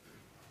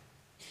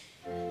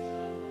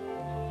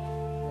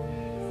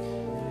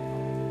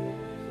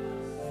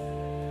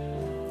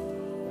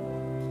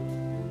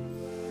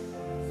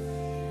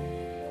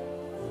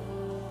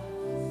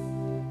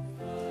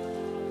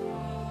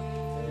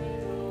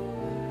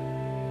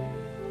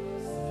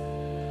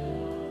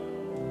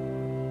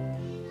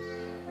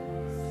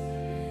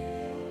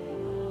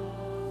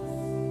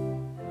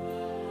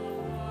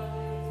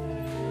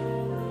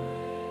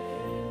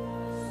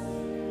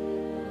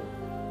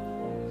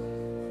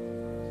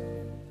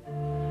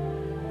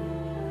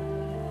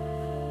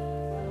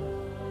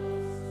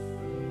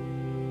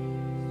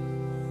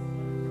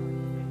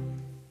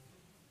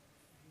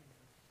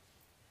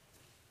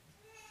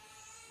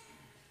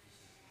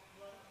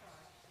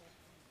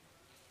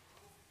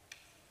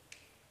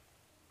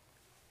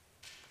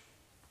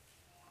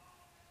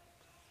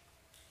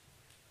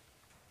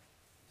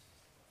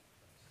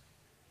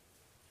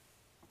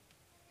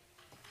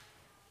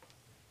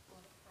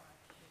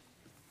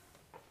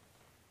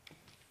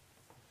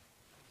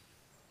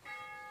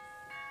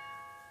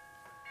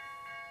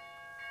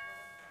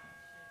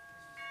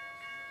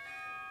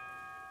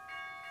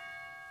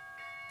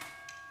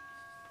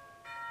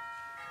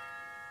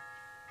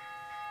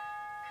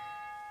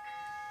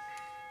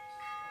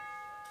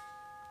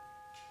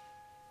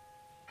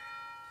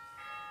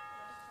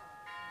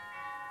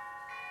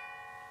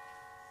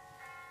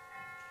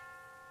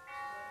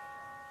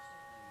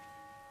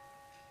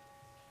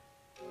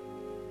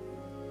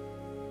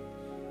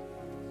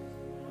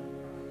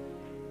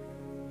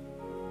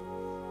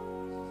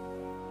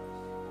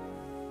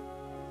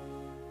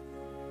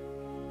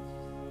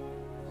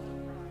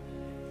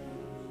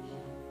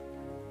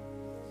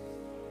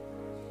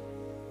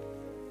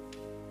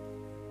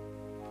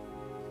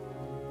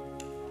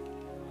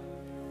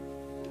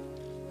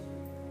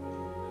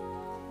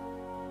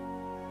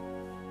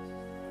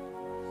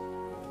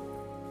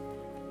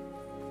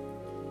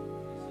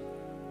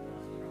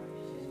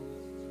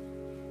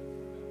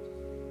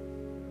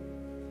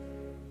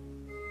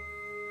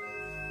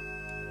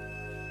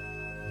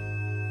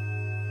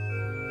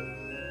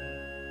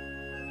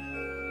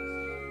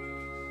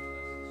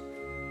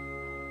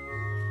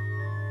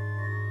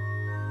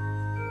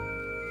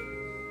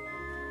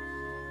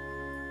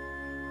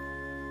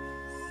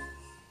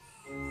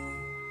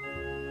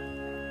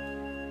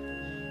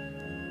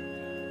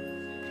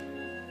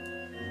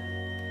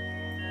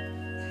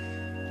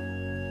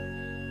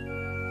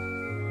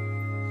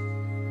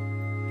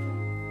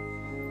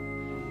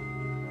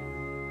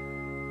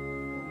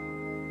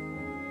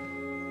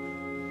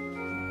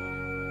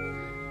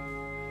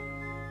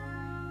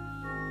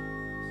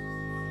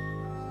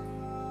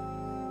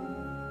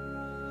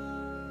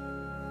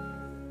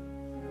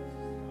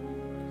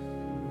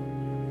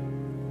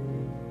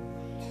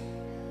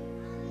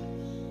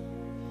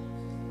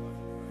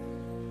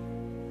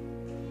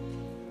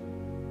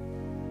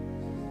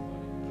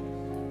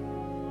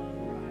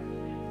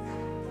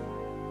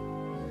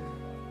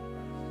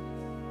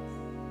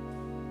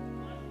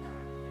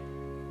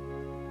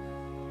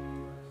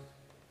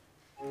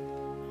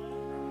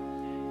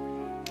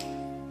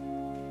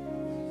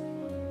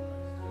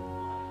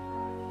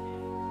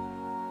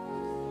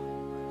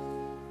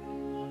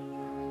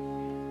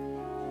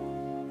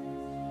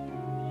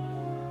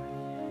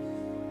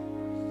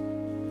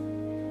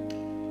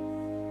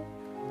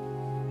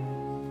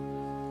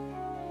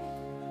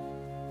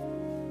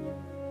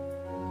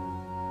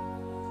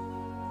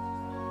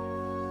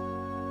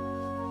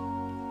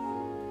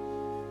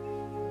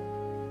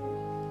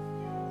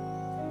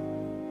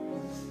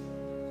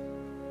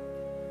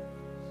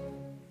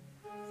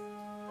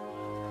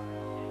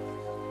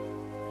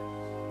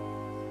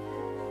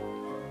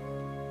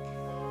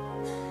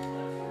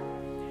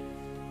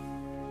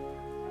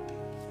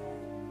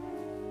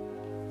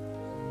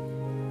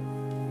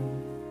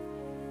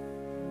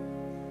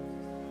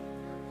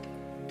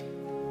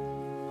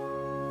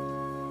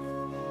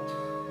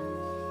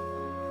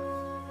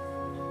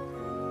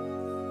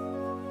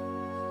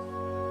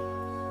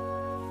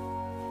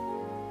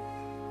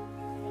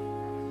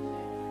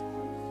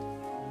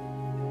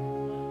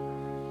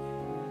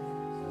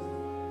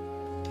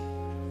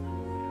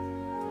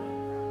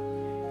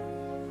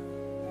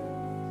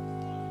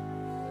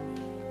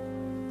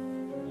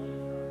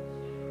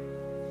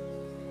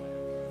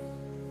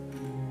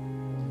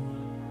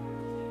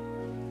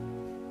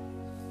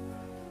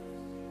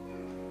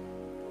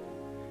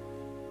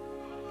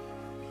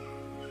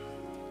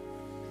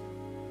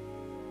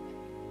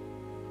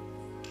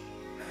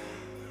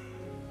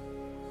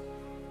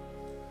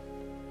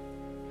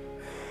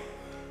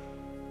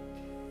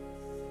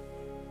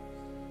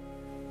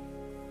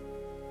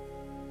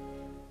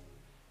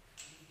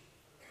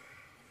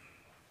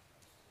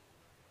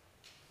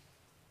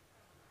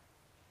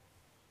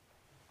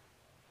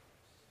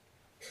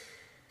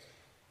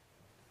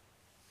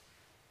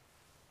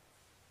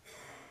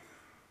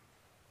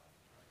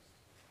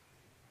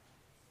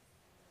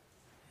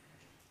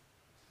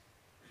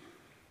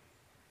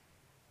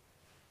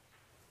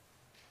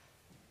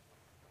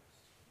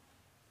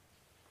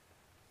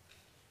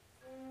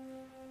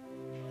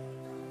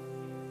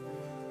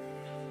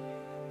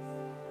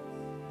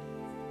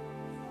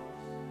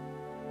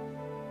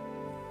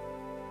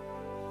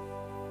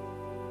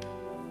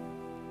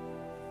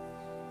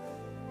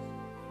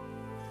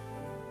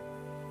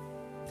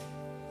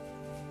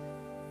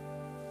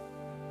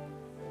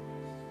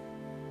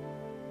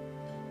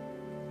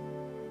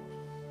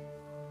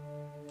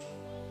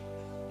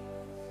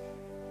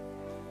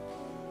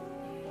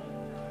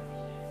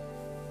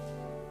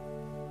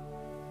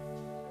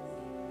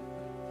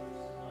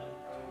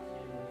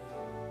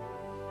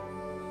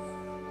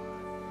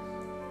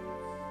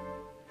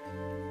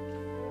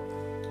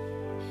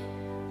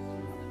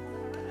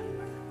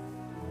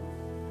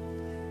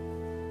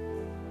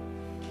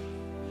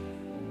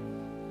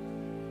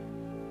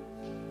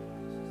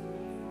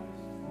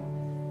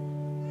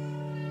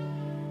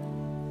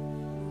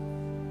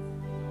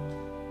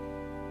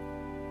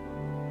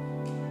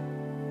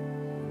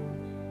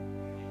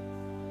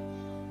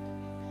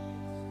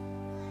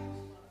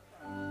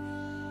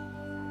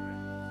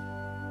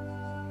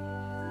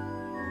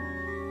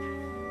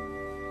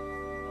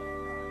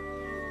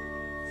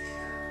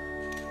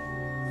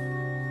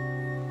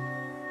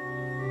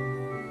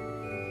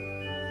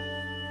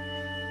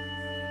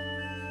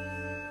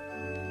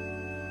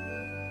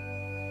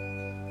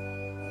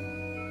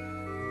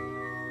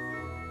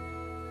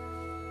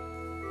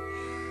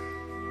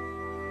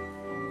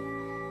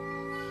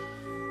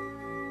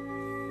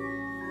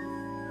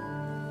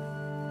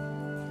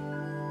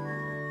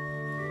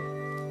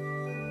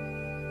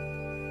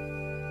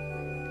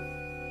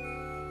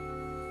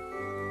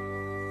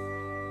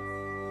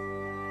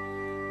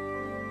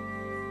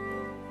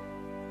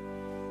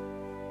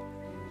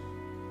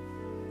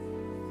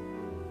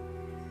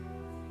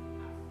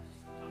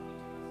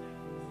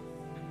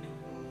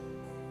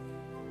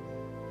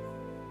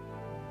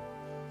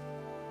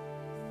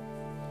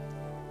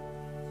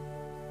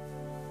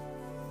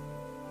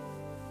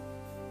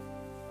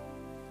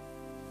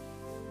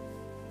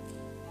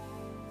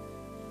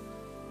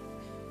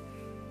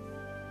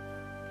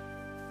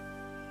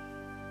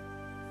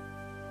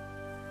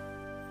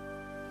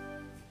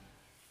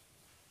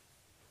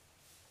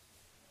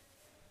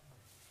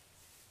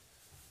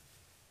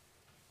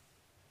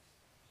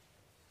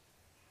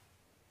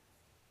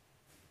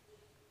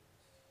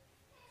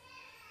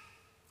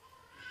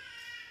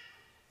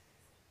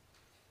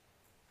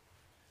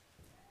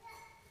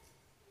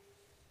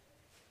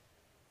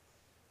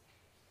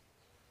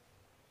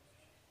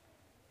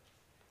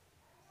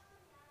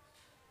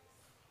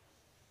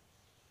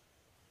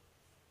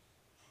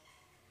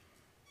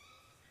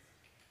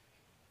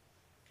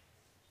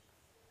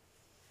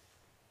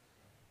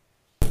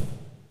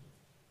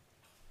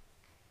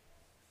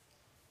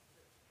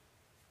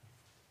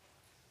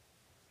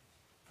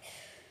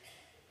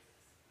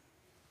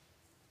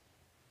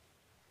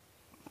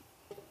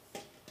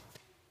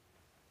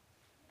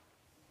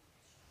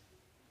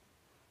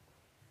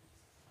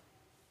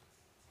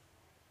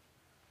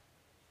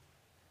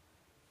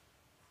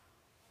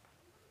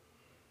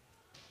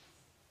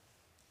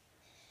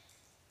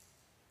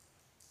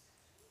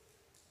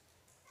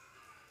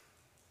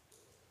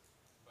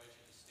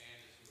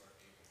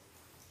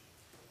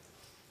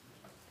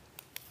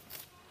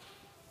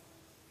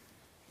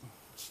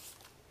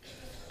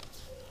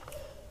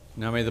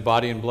 Now may the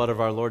body and blood of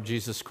our Lord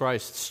Jesus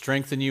Christ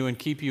strengthen you and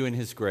keep you in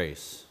his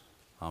grace.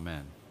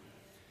 Amen.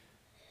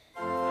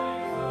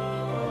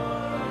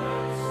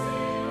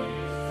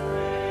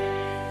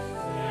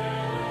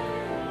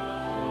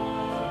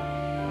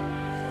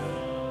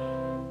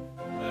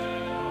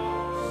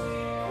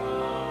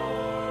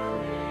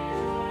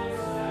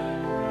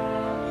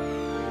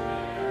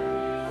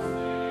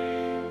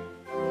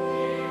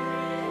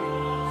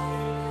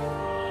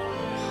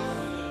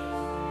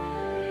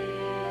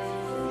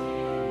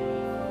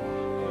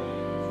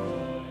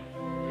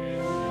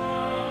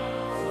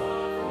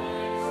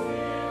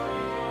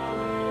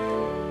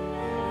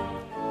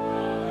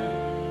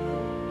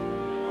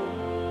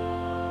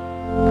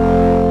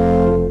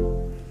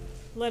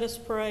 Let us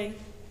pray.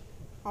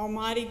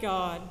 Almighty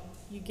God,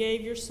 you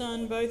gave your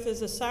Son both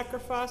as a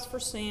sacrifice for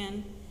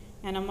sin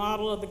and a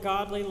model of the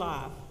godly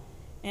life.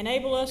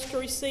 Enable us to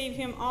receive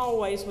him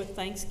always with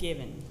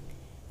thanksgiving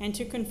and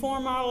to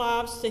conform our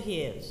lives to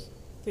his,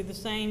 through the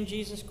same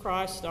Jesus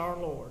Christ our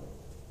Lord.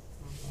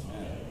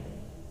 Amen.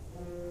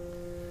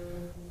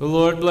 The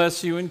Lord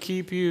bless you and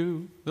keep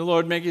you. The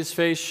Lord make his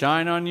face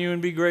shine on you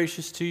and be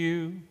gracious to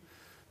you.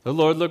 The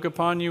Lord look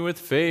upon you with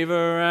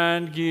favor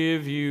and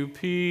give you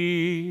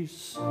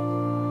peace. Our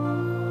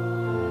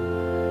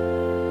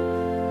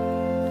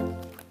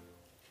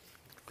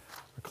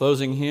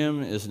closing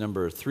hymn is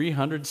number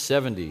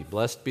 370,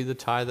 Blessed Be the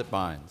Tie That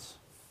Binds.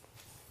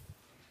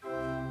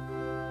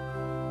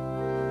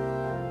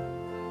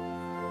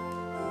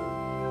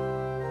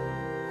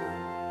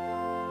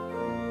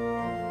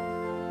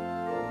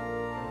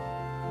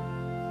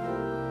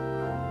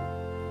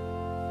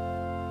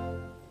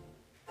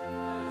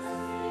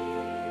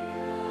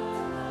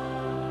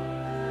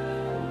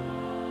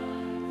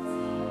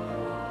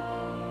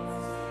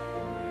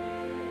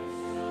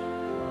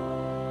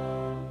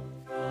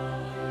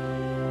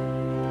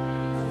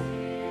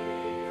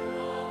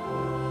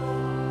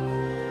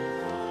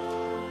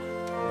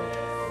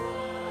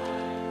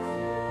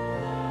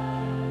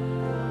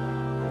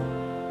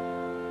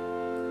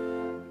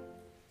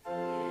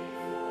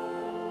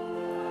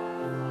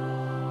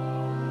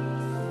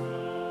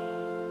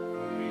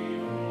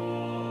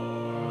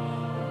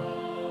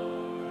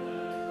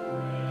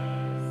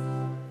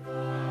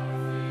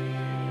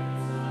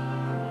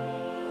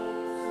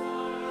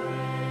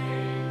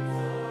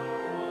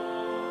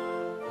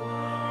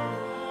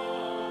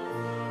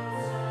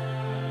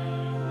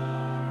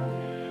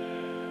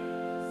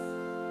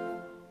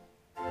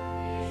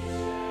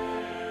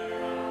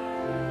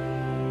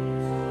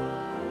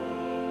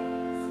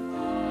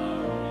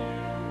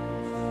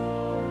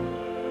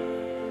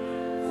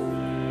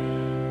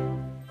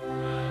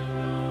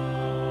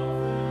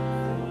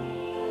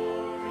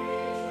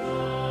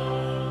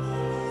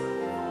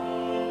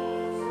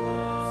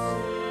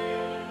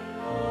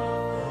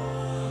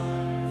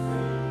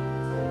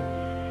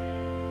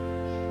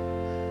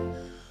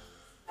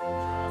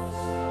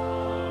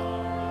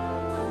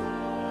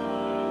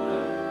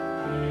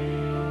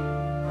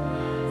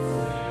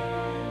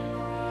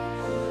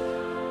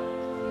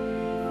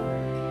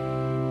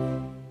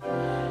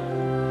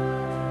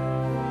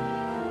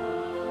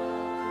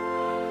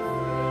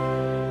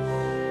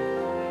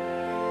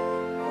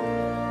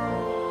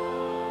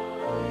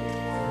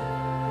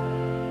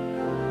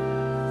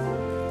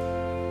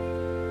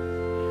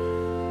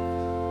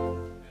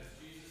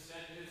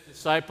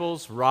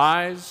 Disciples,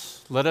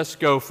 rise, let us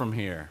go from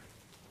here.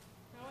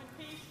 Go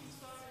in peace and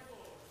serve the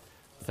Lord.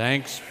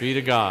 Thanks be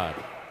to God.